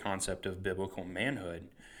with the concept of biblical manhood.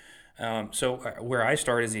 So where I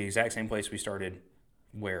start is the exact same place we started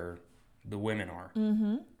where the women are.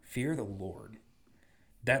 Fear the Lord.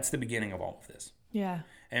 That's the beginning of all of this. Yeah.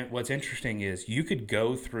 And what's interesting is you could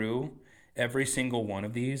go through every single one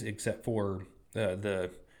of these except for the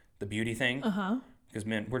beauty thing. Because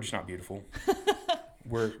men, we're just not beautiful.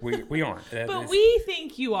 we aren't. But we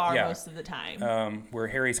think you are most of the time. We're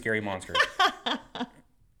hairy, scary monsters.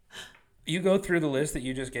 You go through the list that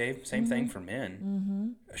you just gave. Same thing for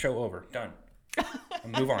men. Show over. Done.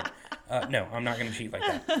 Move on. No, I'm not going to cheat like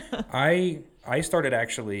that. I started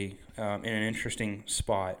actually in an interesting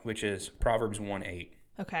spot, which is Proverbs 1:8.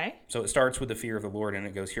 Okay. So it starts with the fear of the Lord, and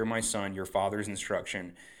it goes, "Hear my son, your father's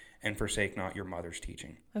instruction, and forsake not your mother's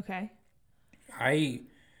teaching." Okay.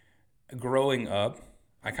 Growing up,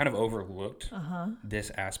 I kind of overlooked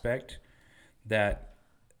this aspect, that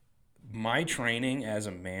my training as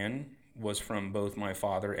a man was from both my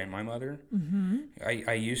father and my mother. Mm-hmm.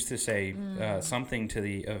 I used to say something to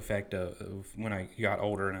the effect of when I got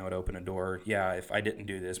older and I would open a door, if I didn't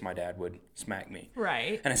do this, my dad would smack me.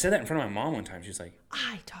 Right. And I said that in front of my mom one time. She's like,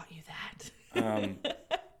 I taught you that.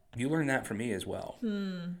 You learned that from me as well.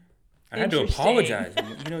 I had to apologize.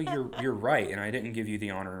 You're right, and I didn't give you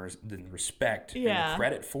the honor, the respect, and the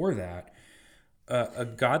credit for that. A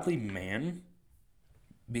godly man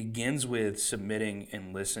begins with submitting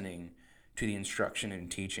and listening to the instruction and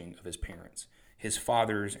teaching of his parents, his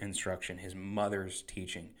father's instruction, his mother's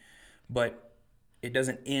teaching. But it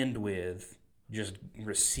doesn't end with just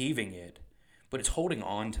receiving it, but it's holding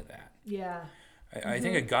on to that. Yeah. I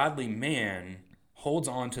think a godly man holds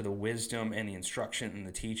on to the wisdom and the instruction and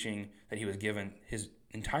the teaching that he was given his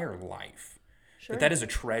entire life. Sure. That is a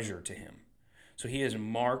treasure to him. So he is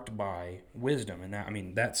marked by wisdom.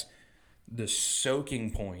 And that's the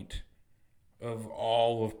soaking point of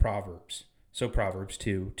all of Proverbs. So Proverbs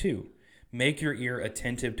 2:2. Make your ear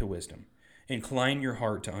attentive to wisdom. Incline your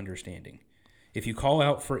heart to understanding. If you call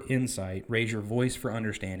out for insight, raise your voice for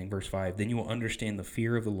understanding, verse 5, then you will understand the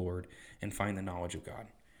fear of the Lord and find the knowledge of God.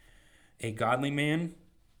 A godly man,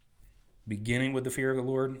 beginning with the fear of the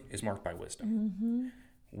Lord, is marked by wisdom. Mm-hmm.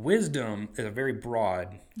 Wisdom is a very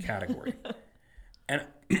broad category. And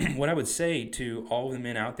what I would say to all of the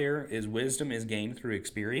men out there is wisdom is gained through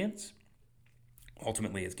experience.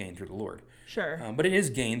 Ultimately, it's gained through the Lord. Sure. But it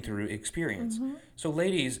is gained through experience. Mm-hmm. So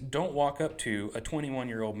ladies, don't walk up to a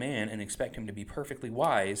 21-year-old man and expect him to be perfectly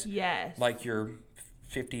wise like your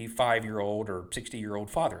 55-year-old or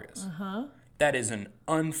 60-year-old father is. Uh-huh. That is an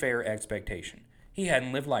unfair expectation. He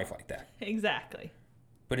hadn't lived life like that. Exactly.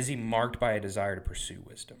 But is he marked by a desire to pursue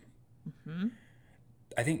wisdom? Mm-hmm.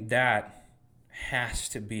 I think that has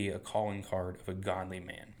to be a calling card of a godly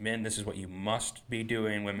man. Men, this is what you must be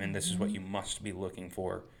doing. Women, this is what you must be looking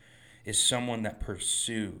for, is someone that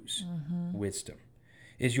pursues wisdom.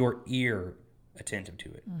 Is your ear attentive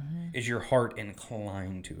to it? Mm-hmm. Is your heart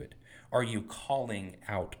inclined to it? Are you calling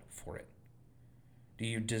out for it? Do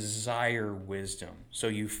you desire wisdom? So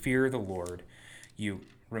you fear the Lord, you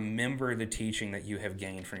remember the teaching that you have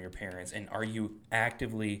gained from your parents, and are you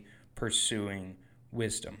actively pursuing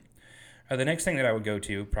wisdom? The next thing that I would go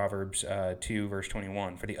to, Proverbs 2, verse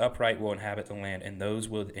 21, for the upright will inhabit the land, and those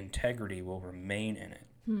with integrity will remain in it.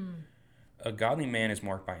 A godly man is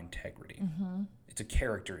marked by integrity. Mm-hmm. It's a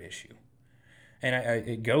character issue. And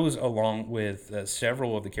it goes along with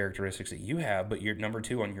several of the characteristics that you have, but your number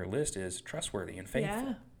 2 on your list is trustworthy and faithful.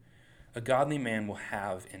 Yeah. A godly man will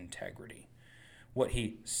have integrity. What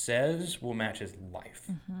he says will match his life.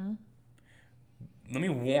 Mm-hmm. Let me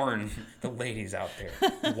warn the ladies out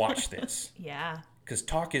there. Watch this. Yeah. Because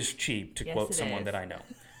talk is cheap, to quote someone that I know.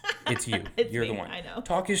 It's you. You're the one. I know.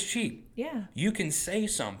 Talk is cheap. Yeah. You can say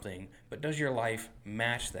something, but does your life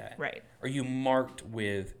match that? Right. Are you marked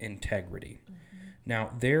with integrity? Mm-hmm.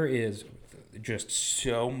 Now, there is just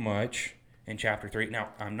so much in chapter 3. Now,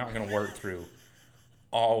 I'm not going to work through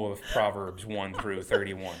all of Proverbs 1 through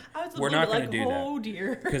 31. We're not going to do that. Oh,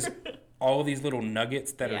 dear. Because all of these little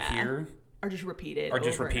nuggets that are here are just repeated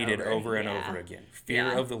over and over again.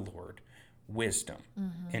 Fear of the Lord, wisdom,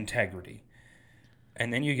 integrity.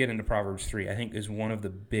 And then you get into Proverbs 3, I think is one of the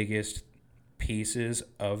biggest pieces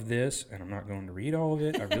of this, and I'm not going to read all of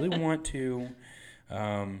it. I really want to.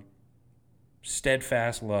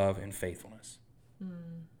 Steadfast love and faithfulness.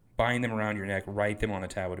 Bind them around your neck, write them on the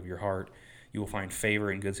tablet of your heart. You will find favor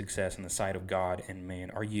and good success in the sight of God and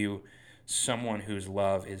man. Are you someone whose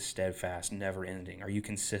love is steadfast, never ending? Are you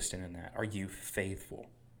consistent in that? Are you faithful?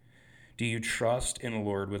 Do you trust in the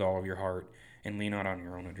Lord with all of your heart and lean not on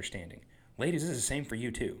your own understanding? Ladies, this is the same for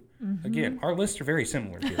you too. Mm-hmm. Again, our lists are very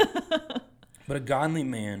similar here. But a godly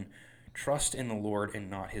man trusts in the Lord and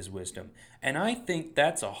not his wisdom. And I think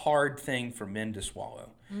that's a hard thing for men to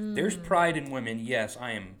swallow. There's pride in women. Yes,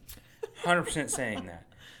 I am 100% saying that.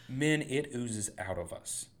 Men, it oozes out of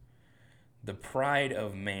us. The pride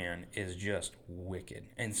of man is just wicked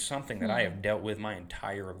and something that I have dealt with my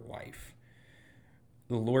entire life.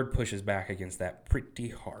 The Lord pushes back against that pretty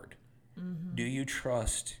hard. Mm-hmm. Do you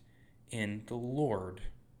trust in the Lord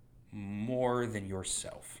more than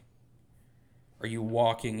yourself? Are you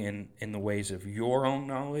walking in the ways of your own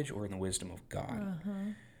knowledge or in the wisdom of God? Uh-huh.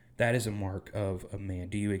 That is a mark of a man.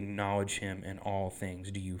 Do you acknowledge him in all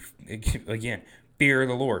things? Do you, again, fear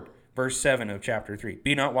the Lord? Verse 7 of chapter 3.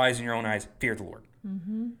 Be not wise in your own eyes, fear the Lord.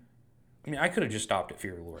 Mm-hmm. I mean, I could have just stopped at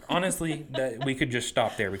fear the Lord. Honestly, we could just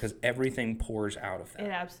stop there because everything pours out of that.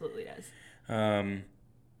 It absolutely does.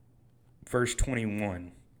 Verse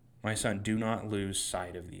 21, my son, do not lose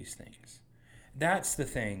sight of these things. That's the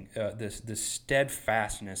thing, the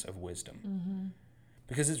steadfastness of wisdom. Mm-hmm.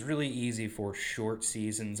 Because it's really easy for short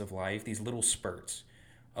seasons of life, these little spurts.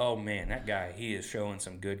 Oh man, that guy, he is showing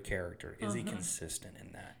some good character. Is he consistent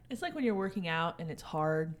in that? It's like when you're working out and it's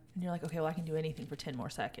hard and you're like, okay, well, I can do anything for 10 more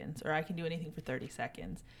seconds or I can do anything for 30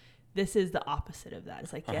 seconds. This is the opposite of that.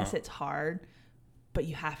 It's like, yes, it's hard, but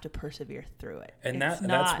you have to persevere through it. And it's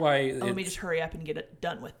that's why let me just hurry up and get it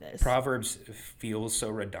done with this. Proverbs feels so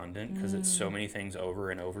redundant because it's so many things over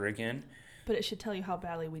and over again. But it should tell you how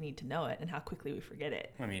badly we need to know it and how quickly we forget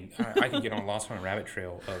it. I mean, I could get on Lost on a Rabbit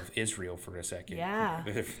Trail of Israel for a second. Yeah.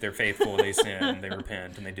 If they're faithful, they sin, they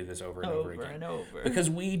repent, and they do this over and over again. And over. Because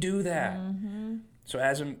we do that. Mm-hmm. So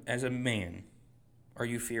as a man, are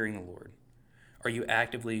you fearing the Lord? Are you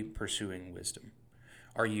actively pursuing wisdom?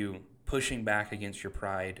 Are you pushing back against your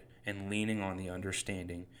pride and leaning on the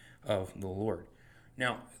understanding of the Lord?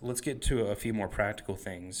 Now, let's get to a few more practical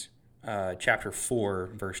things. Chapter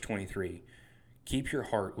 4, verse 23. Keep your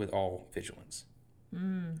heart with all vigilance.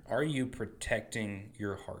 Are you protecting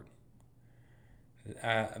your heart?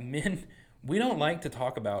 Men, we don't like to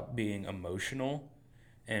talk about being emotional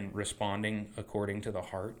and responding according to the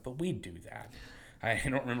heart, but we do that. I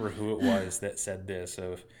don't remember who it was that said this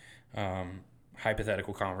of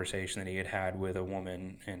hypothetical conversation that he had with a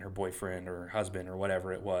woman and her boyfriend or husband or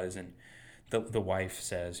whatever it was, and the wife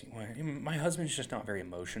says, well, my husband's just not very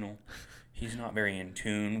emotional. He's not very in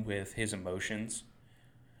tune with his emotions.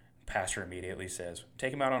 Pastor immediately says,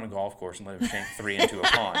 take him out on a golf course and let him shank 3 into a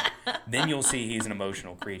pond. Then you'll see he's an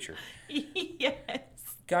emotional creature. Yes.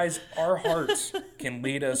 Guys, our hearts can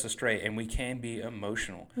lead us astray and we can be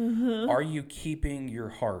emotional. Mm-hmm. Are you keeping your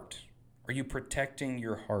heart? Are you protecting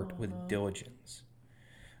your heart with diligence?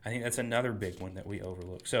 I think that's another big one that we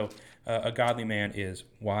overlook. So a godly man is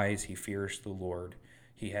wise. He fears the Lord.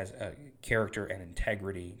 He has a character and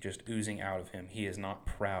integrity just oozing out of him. He is not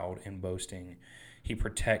proud and boasting. He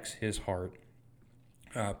protects his heart.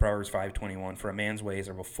 Proverbs 5:21, for a man's ways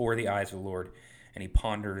are before the eyes of the Lord, and he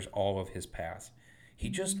ponders all of his paths. He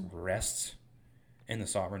just rests in the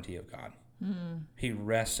sovereignty of God. He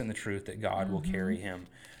rests in the truth that God will carry him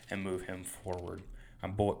and move him forward.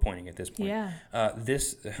 I'm bullet pointing at this point. Yeah.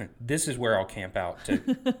 This is where I'll camp out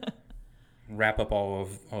to wrap up all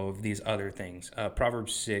of these other things.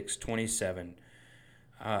 Proverbs 6:27.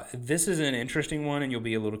 This is an interesting one, and you'll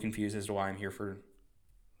be a little confused as to why I'm here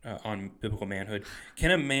on biblical manhood. Can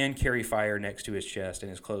a man carry fire next to his chest and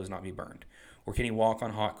his clothes not be burned? Or can he walk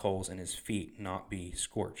on hot coals and his feet not be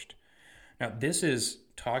scorched? Now, this is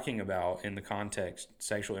talking about, in the context,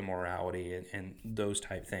 sexual immorality and those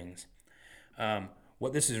type things.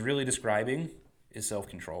 What this is really describing is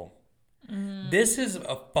self-control. This is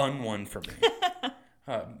a fun one for me,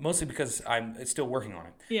 mostly because I'm still working on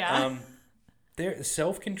it. Yeah.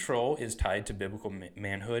 Self-control is tied to biblical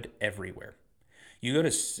manhood everywhere. You go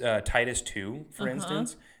to Titus 2, for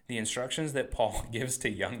instance, the instructions that Paul gives to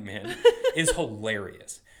young men is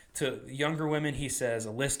hilarious. To younger women, he says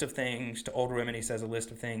a list of things. To older women, he says a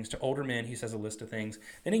list of things. To older men, he says a list of things.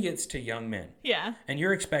 Then he gets to young men. Yeah. And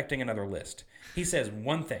you're expecting another list. He says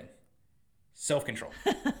one thing, self-control.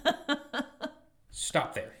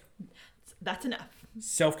 Stop there. That's enough.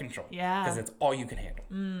 Self-control. Yeah. Because that's all you can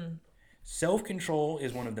handle. Self-control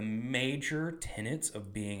is one of the major tenets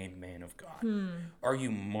of being a man of God. Are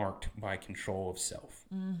you marked by control of self?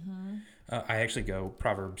 I actually go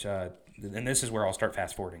Proverbs, and this is where I'll start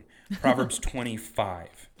fast-forwarding. Proverbs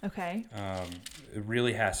 25. Okay. It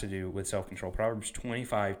really has to do with self-control. Proverbs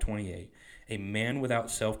 25:28. A man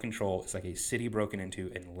without self-control is like a city broken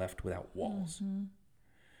into and left without walls.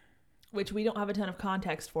 Which we don't have a ton of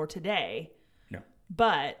context for today. No.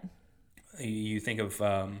 But You think of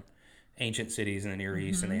ancient cities in the Near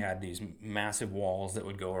East, and they had these massive walls that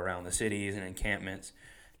would go around the cities and encampments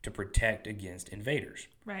to protect against invaders.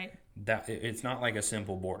 Right. That it's not like a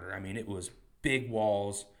simple border. I mean, it was big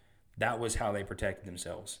walls. That was how they protected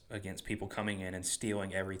themselves against people coming in and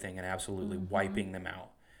stealing everything and absolutely wiping them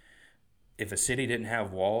out. If a city didn't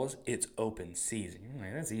have walls, it's open season. You're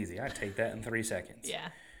like, that's easy. I'd take that in 3 seconds. Yeah.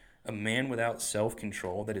 A man without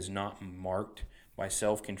self-control that is not marked by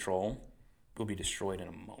self-control will be destroyed in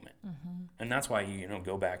a moment. And that's why you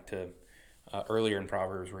go back to earlier in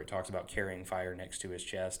Proverbs where it talks about carrying fire next to his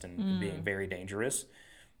chest and being very dangerous.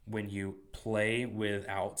 When you play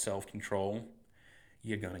without self-control,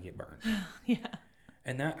 you're going to get burned. Yeah.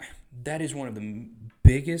 And that is one of the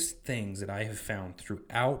biggest things that I have found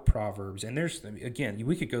throughout Proverbs. And there's, again,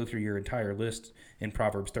 we could go through your entire list in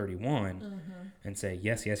Proverbs 31 and say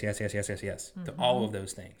yes to all of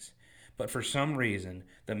those things. But for some reason,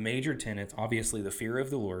 the major tenets, obviously the fear of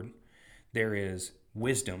the Lord, there is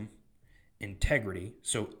wisdom, integrity,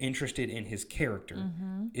 so interested in his character.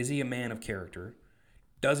 Mm-hmm. Is he a man of character?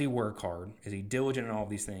 Does he work hard? Is he diligent in all of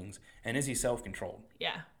these things? And is he self-controlled?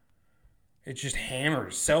 Yeah. It just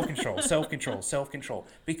hammers self-control, self-control, self-control,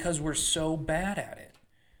 because we're so bad at it.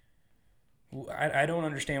 I don't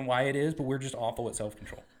understand why it is, but we're just awful at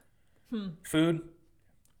self-control. Food,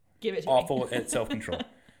 give it to awful me. at self-control.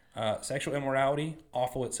 Sexual immorality,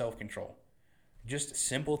 awful at self-control. Just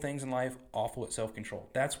simple things in life, awful at self-control.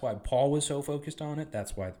 That's why Paul was so focused on it.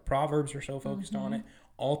 That's why the Proverbs are so focused on it.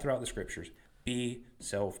 All throughout the scriptures, be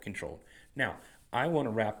self-controlled. Now, I want to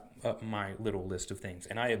wrap up my little list of things,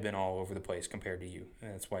 and I have been all over the place compared to you.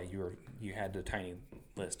 That's why you had the tiny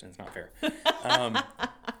list, and it's not fair.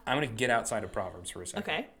 I'm going to get outside of Proverbs for a second.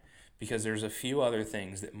 Okay. Because there's a few other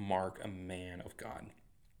things that mark a man of God.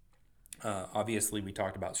 Obviously, we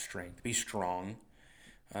talked about strength. Be strong.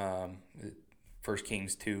 1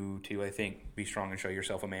 Kings 2, I think, be strong and show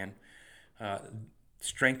yourself a man.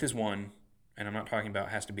 Strength is one, and I'm not talking about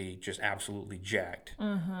has to be just absolutely jacked,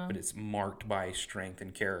 but it's marked by strength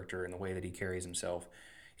and character and the way that he carries himself.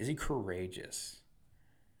 Is he courageous?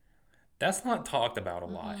 That's not talked about a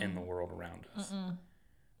lot in the world around us.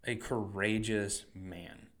 A courageous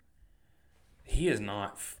man. He is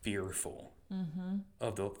not fearful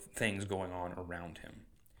of the things going on around him.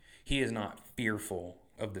 He is not fearful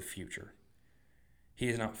of the future. He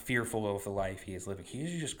is not fearful of the life he is living. He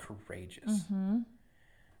is just courageous.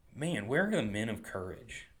 Man, where are the men of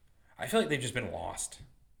courage? I feel like they've just been lost.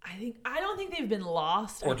 I don't think they've been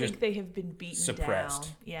lost. Or I think they have been beaten suppressed.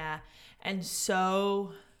 down. Yeah. And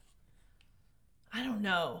so, I don't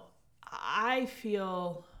know. I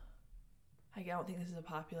feel, I don't think this is a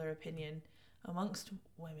popular opinion amongst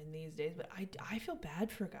women these days, but I feel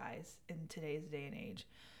bad for guys in today's day and age.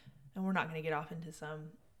 And we're not going to get off into some.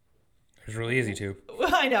 It's really easy to.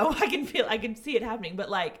 Well, I know. I can see it happening. But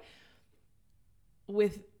like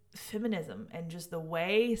with feminism and just the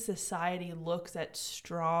way society looks at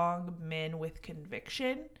strong men with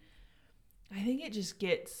conviction, I think it just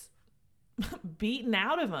gets beaten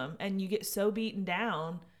out of them. And you get so beaten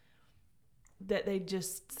down that they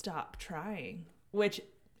just stop trying, which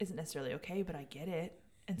isn't necessarily okay, but I get it.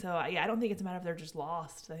 And so, I don't think it's a matter of they're just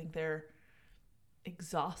lost. I think they're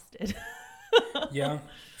exhausted. Yeah.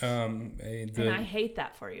 And I hate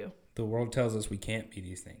that for you. The world tells us we can't be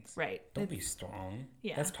these things. Right. Don't be strong.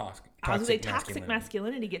 Yeah. That's toxic. Toxic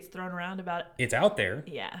masculinity gets thrown around about. It's out there.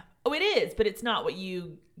 Yeah. Oh, it is, but it's not what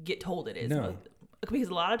you get told it is. No. Because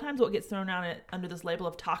a lot of times what gets thrown out under this label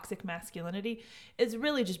of toxic masculinity is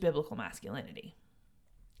really just biblical masculinity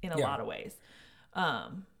in a lot of ways.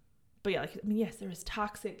 But yeah, yes, there is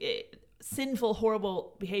toxic, sinful,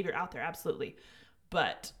 horrible behavior out there. Absolutely.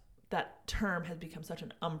 But that term has become such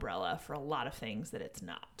an umbrella for a lot of things that it's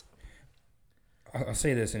not. I'll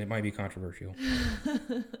say this, and it might be controversial.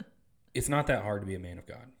 It's not that hard to be a man of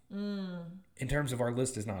God. In terms of our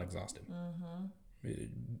list is not exhaustive.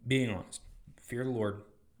 Being honest, fear the Lord,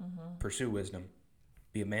 pursue wisdom,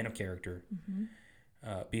 be a man of character,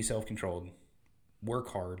 be self-controlled, work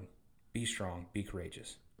hard, be strong, be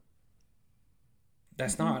courageous.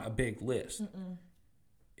 That's not a big list.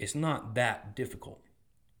 It's not that difficult.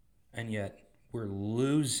 And yet, we're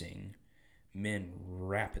losing men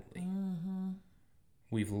rapidly.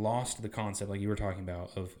 We've lost the concept, like you were talking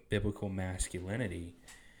about, of biblical masculinity,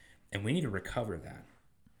 and we need to recover that.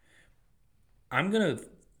 I'm gonna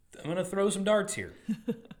throw some darts here,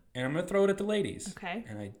 and I'm gonna throw it at the ladies. Okay.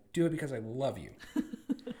 And I do it because I love you.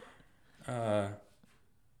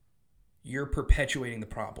 You're perpetuating the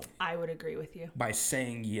problem. I would agree with you. By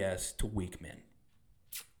saying yes to weak men.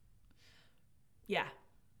 Yeah.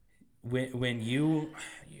 When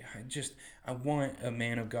I want a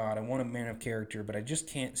man of God, I want a man of character, but I just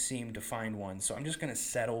can't seem to find one, so I'm just going to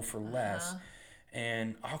settle for less.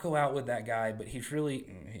 And I'll go out with that guy, but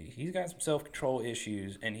he's got some self-control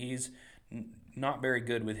issues, and he's not very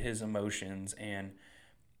good with his emotions, and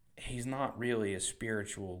he's not really a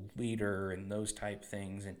spiritual leader and those type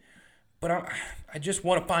things. But I just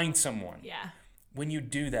want to find someone. Yeah. When you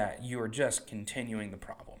do that, you are just continuing the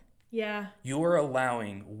problem. Yeah. You're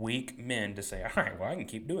allowing weak men to say, all right, well, I can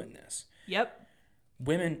keep doing this. Yep.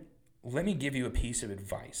 Women, let me give you a piece of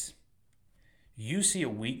advice. You see a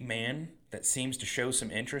weak man that seems to show some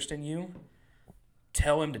interest in you,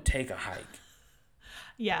 tell him to take a hike.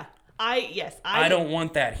 Yeah. I don't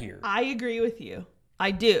want that here. I agree with you.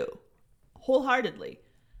 I do. Wholeheartedly.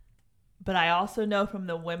 But I also know from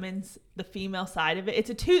the female side of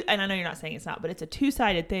it, and I know you're not saying it's not, but it's a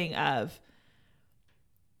two-sided thing of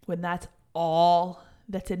when that's all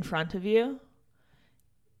that's in front of you,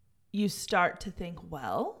 you start to think,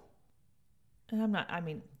 well, and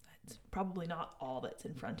it's probably not all that's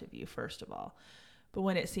in front of you, first of all. But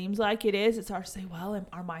when it seems like it is, it's hard to say, well,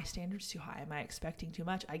 are my standards too high? Am I expecting too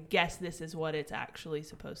much? I guess this is what it's actually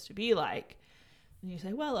supposed to be like. And you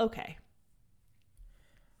say, well, okay.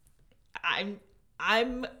 I'm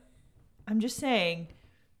just saying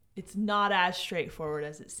it's not as straightforward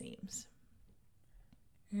as it seems.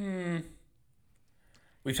 We've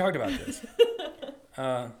talked about this.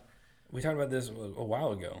 We talked about this a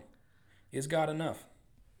while ago. Is God enough?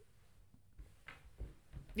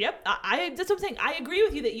 Yep, that's what I'm saying. I agree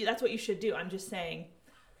with you that that's what you should do. I'm just saying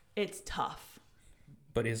it's tough.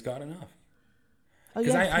 But is God enough?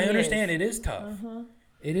 Because I understand it is tough. Uh-huh.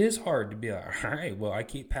 It is hard to be like, all right, well, I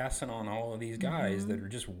keep passing on all of these guys that are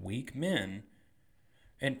just weak men.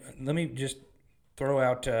 And let me just throw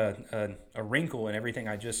out a wrinkle in everything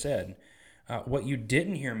I just said. What you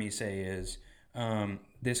didn't hear me say is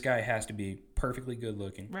this guy has to be perfectly good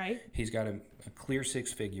looking. Right. He's got a clear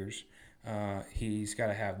 6 figures. He's got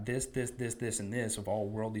to have this, and this of all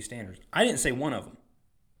worldly standards. I didn't say one of them.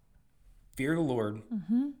 Fear the Lord,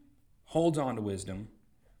 holds on to wisdom,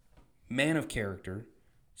 man of character,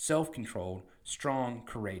 self-controlled, strong,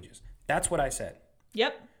 courageous. That's what I said.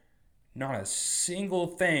 Yep. Not a single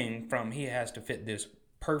thing from he has to fit this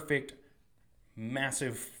perfect,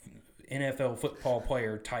 massive NFL football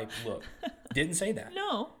player type look. Didn't say that.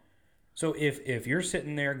 No. So if you're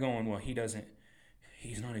sitting there going, well,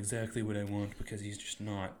 he's not exactly what I want because he's just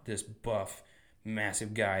not this buff,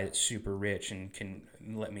 massive guy that's super rich and can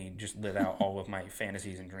let me just live out all of my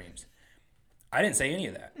fantasies and dreams. I didn't say any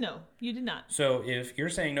of that. No, you did not. So if you're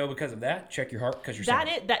saying no because of that, check your heart because you're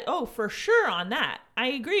saying that. Oh, for sure on that. I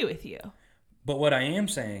agree with you. But what I am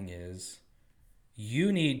saying is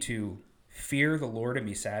you need to fear the Lord and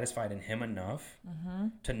be satisfied in him enough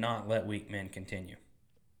to not let weak men continue.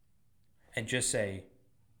 And just say,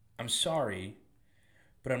 I'm sorry,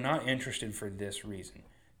 but I'm not interested for this reason.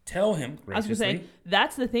 Tell him graciously. I was going to say,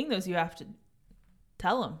 that's the thing, though, is you have to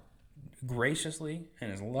tell him. Graciously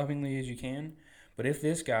and as lovingly as you can. But if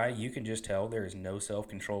this guy, you can just tell there is no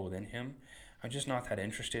self-control within him, I'm just not that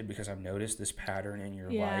interested because I've noticed this pattern in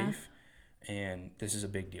your life, and this is a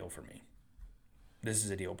big deal for me. This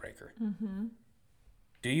is a deal breaker. Mm-hmm.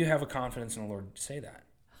 Do you have a confidence in the Lord to say that?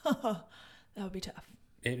 That would be tough.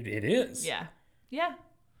 It is. Yeah. Yeah.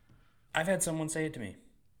 I've had someone say it to me.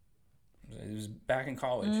 It was back in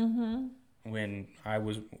college when I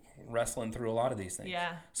was wrestling through a lot of these things.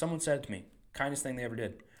 Yeah. Someone said it to me, kindest thing they ever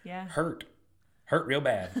did. Yeah. Hurt real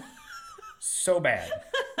bad. So bad.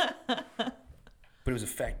 But it was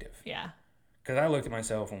effective. Yeah. Because I looked at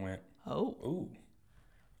myself and went, ooh,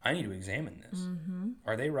 I need to examine this. Mm-hmm.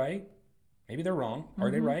 Are they right? Maybe they're wrong.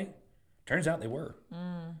 Are they right? Turns out they were.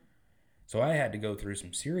 So I had to go through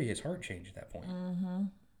some serious heart change at that point.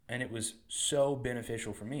 And it was so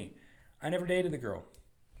beneficial for me. I never dated the girl.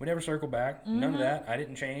 We never circled back. None of that. I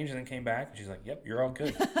didn't change and then came back. And she's like, yep, you're all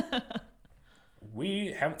good.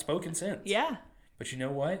 We haven't spoken since. Yeah. But you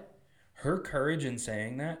know what? Her courage in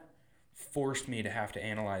saying that forced me to have to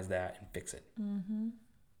analyze that and fix it.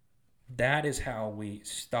 That is how we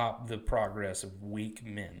stop the progress of weak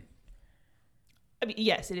men. I mean,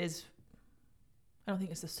 yes, it is. I don't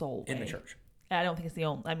think it's the sole way. In the church. I don't think it's the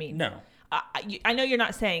only. I mean, no. I know you're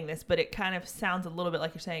not saying this, but it kind of sounds a little bit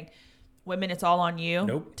like you're saying, women, it's all on you.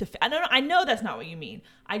 Nope. I know that's not what you mean.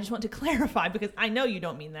 I just want to clarify because I know you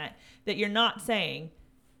don't mean that. That you're not saying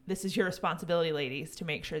this is your responsibility, ladies, to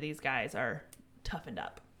make sure these guys are toughened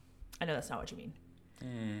up. I know that's not what you mean.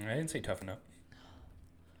 I didn't say toughen up.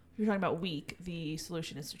 If you're talking about weak, the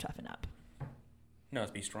solution is to toughen up. No,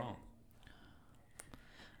 it's be strong.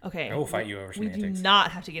 Okay. I will fight you over semantics. We do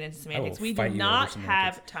not have to get into semantics. We do not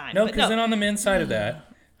have time. No, because then on the men's side of that,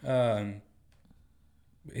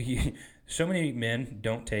 so many men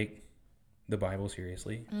don't take the Bible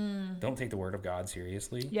seriously, don't take the Word of God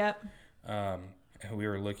seriously. Yep. We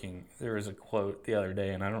were looking, there was a quote the other day,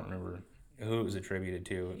 and I don't remember who it was attributed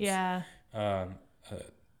to. It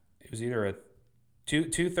was either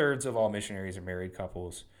two-thirds of all missionaries are married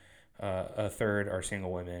couples, a third are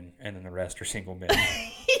single women, and then the rest are single men.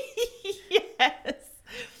 Yes.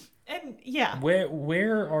 And yeah.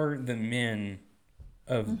 Where are the men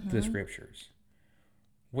of the scriptures?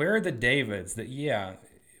 Where are the Davids that,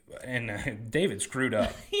 and David screwed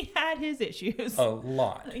up. He had his issues. A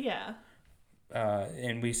lot. Yeah.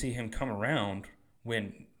 And we see him come around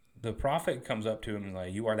when the prophet comes up to him and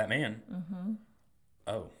like, you are that man.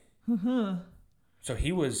 Oh. So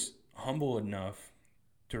he was humble enough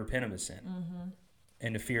to repent of his sin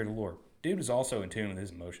and to fear the Lord. Dude was also in tune with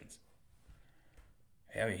his emotions.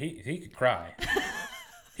 I mean, he could cry.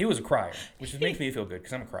 He was a crier, which makes me feel good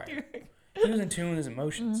because I'm a crier. He was in tune with his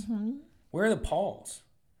emotions. Mm-hmm. Where are the Pauls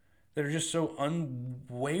that are just so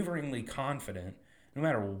unwaveringly confident, no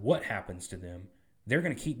matter what happens to them, they're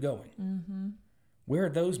going to keep going? Mm-hmm. Where are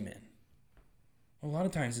those men? Well, a lot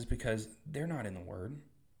of times it's because they're not in the Word.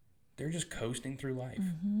 They're just coasting through life.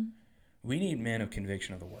 Mm-hmm. We need men of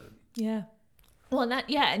conviction of the Word. Yeah. Well,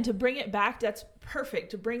 and to bring it back, that's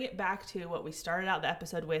perfect. To bring it back to what we started out the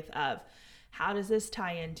episode with of how does this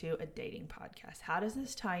tie into a dating podcast? How does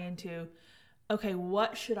this tie into, okay,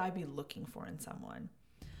 what should I be looking for in someone?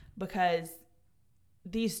 Because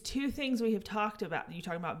these two things we have talked about, you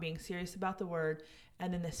talking about being serious about the Word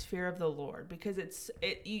and then this fear of the Lord, because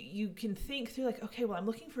you can think through like, okay, well, I'm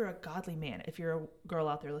looking for a godly man if you're a girl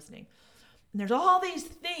out there listening. And there's all these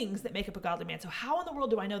things that make up a godly man. So how in the world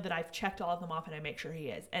do I know that I've checked all of them off and I make sure he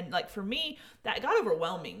is? And like for me, that got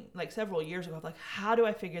overwhelming like several years ago. Like, how do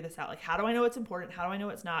I figure this out? Like, how do I know what's important? How do I know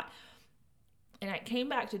it's not? And I came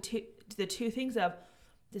back to the two things of,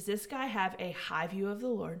 does this guy have a high view of the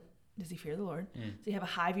Lord? Does he fear the Lord? Does he have a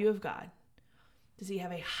high view of God? Does he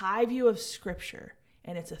have a high view of Scripture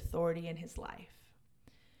and its authority in his life?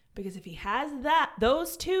 Because if he has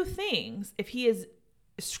those two things,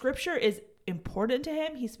 Scripture is important to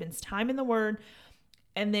him, he spends time in the Word,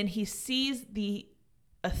 and then he sees the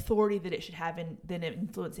authority that it should have in then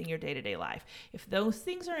influencing your day-to-day life. If those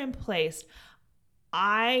things are in place,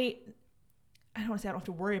 I don't want to say I don't have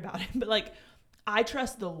to worry about it, but like I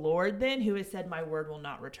trust the Lord then, who has said my word will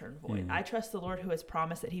not return void. I trust the Lord who has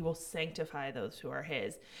promised that he will sanctify those who are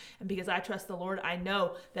his. And because I trust the Lord, I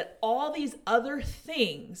know that all these other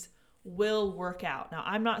things will work out. Now,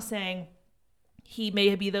 I'm not saying he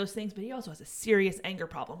may be those things, but he also has a serious anger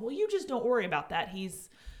problem. Well, you just don't worry about that. He's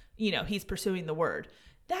pursuing the Word.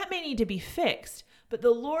 That may need to be fixed, but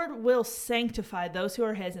the Lord will sanctify those who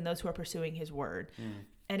are his and those who are pursuing his Word.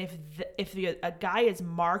 And if a guy is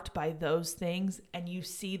marked by those things and you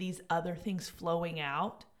see these other things flowing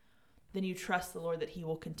out, then you trust the Lord that he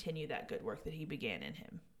will continue that good work that he began in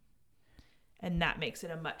him. And that makes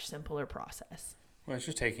it a much simpler process. Well, it's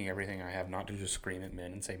just taking everything I have not to just scream at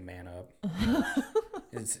men and say, man up.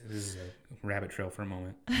 This is a rabbit trail for a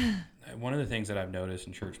moment. One of the things that I've noticed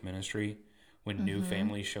in church ministry, when new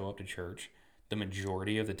families show up to church, the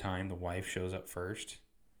majority of the time the wife shows up first.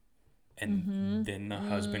 And then the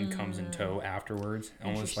husband comes in tow afterwards,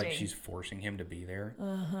 almost like she's forcing him to be there.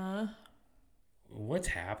 What's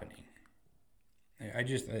happening?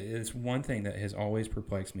 It's one thing that has always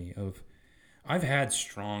perplexed me I've had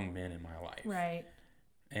strong men in my life. Right.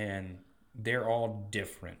 And they're all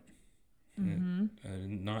different.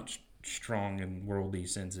 Not strong in worldly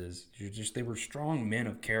senses. They were strong men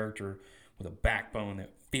of character with a backbone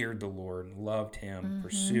that feared the Lord, loved him,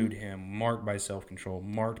 pursued him, marked by self-control,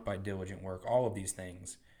 marked by diligent work, all of these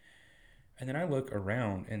things. And then I look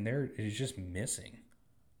around and there is just missing.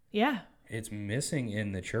 Yeah. It's missing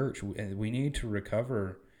in the church. We need to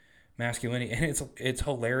recover masculinity, and it's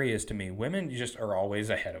hilarious to me. Women just are always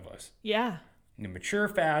ahead of us. Yeah. They mature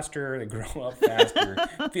faster, they grow up faster.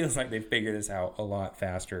 It feels like they figure this out a lot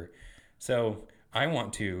faster. So I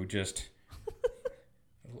want to just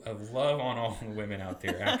love on all the women out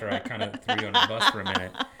there after I kind of threw you on the bus for a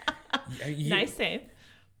minute. Nice save.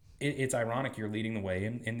 It's ironic you're leading the way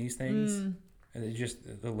in these things.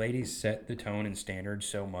 Just the ladies set the tone and standard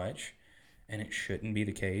so much, and it shouldn't be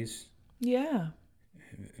the case. Yeah.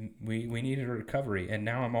 We needed a recovery, and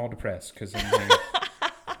now I'm all depressed because I'm like,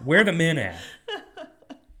 where the men at?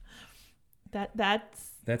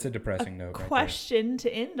 That's a depressing note. Question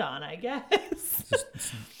to end on, I guess.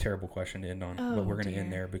 It's a terrible question to end on, but we're going to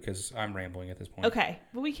end there because I'm rambling at this point. Okay,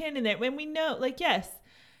 but we can end there when we know, yes,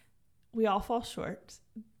 we all fall short.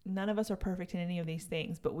 None of us are perfect in any of these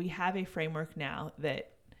things, but we have a framework now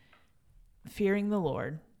that fearing the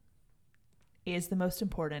Lord is the most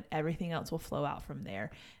important. Everything else will flow out from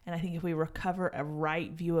there. And I think if we recover a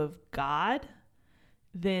right view of God,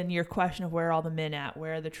 then your question of where are all the men at,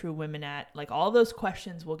 where are the true women at, all those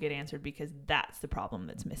questions will get answered, because that's the problem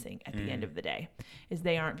that's missing at the end of the day, is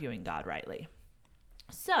they aren't viewing God rightly.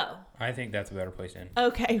 So I think that's a better place to end.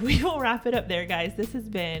 Okay, we will wrap it up there, guys. This has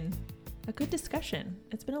been a good discussion.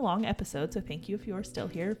 It's been a long episode, so thank you if you're still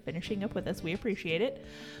here finishing up with us. We appreciate it.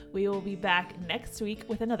 We will be back next week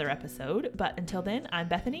with another episode, but until then, I'm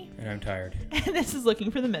Bethany. And I'm tired. And this is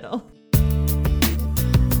Looking for the Middle.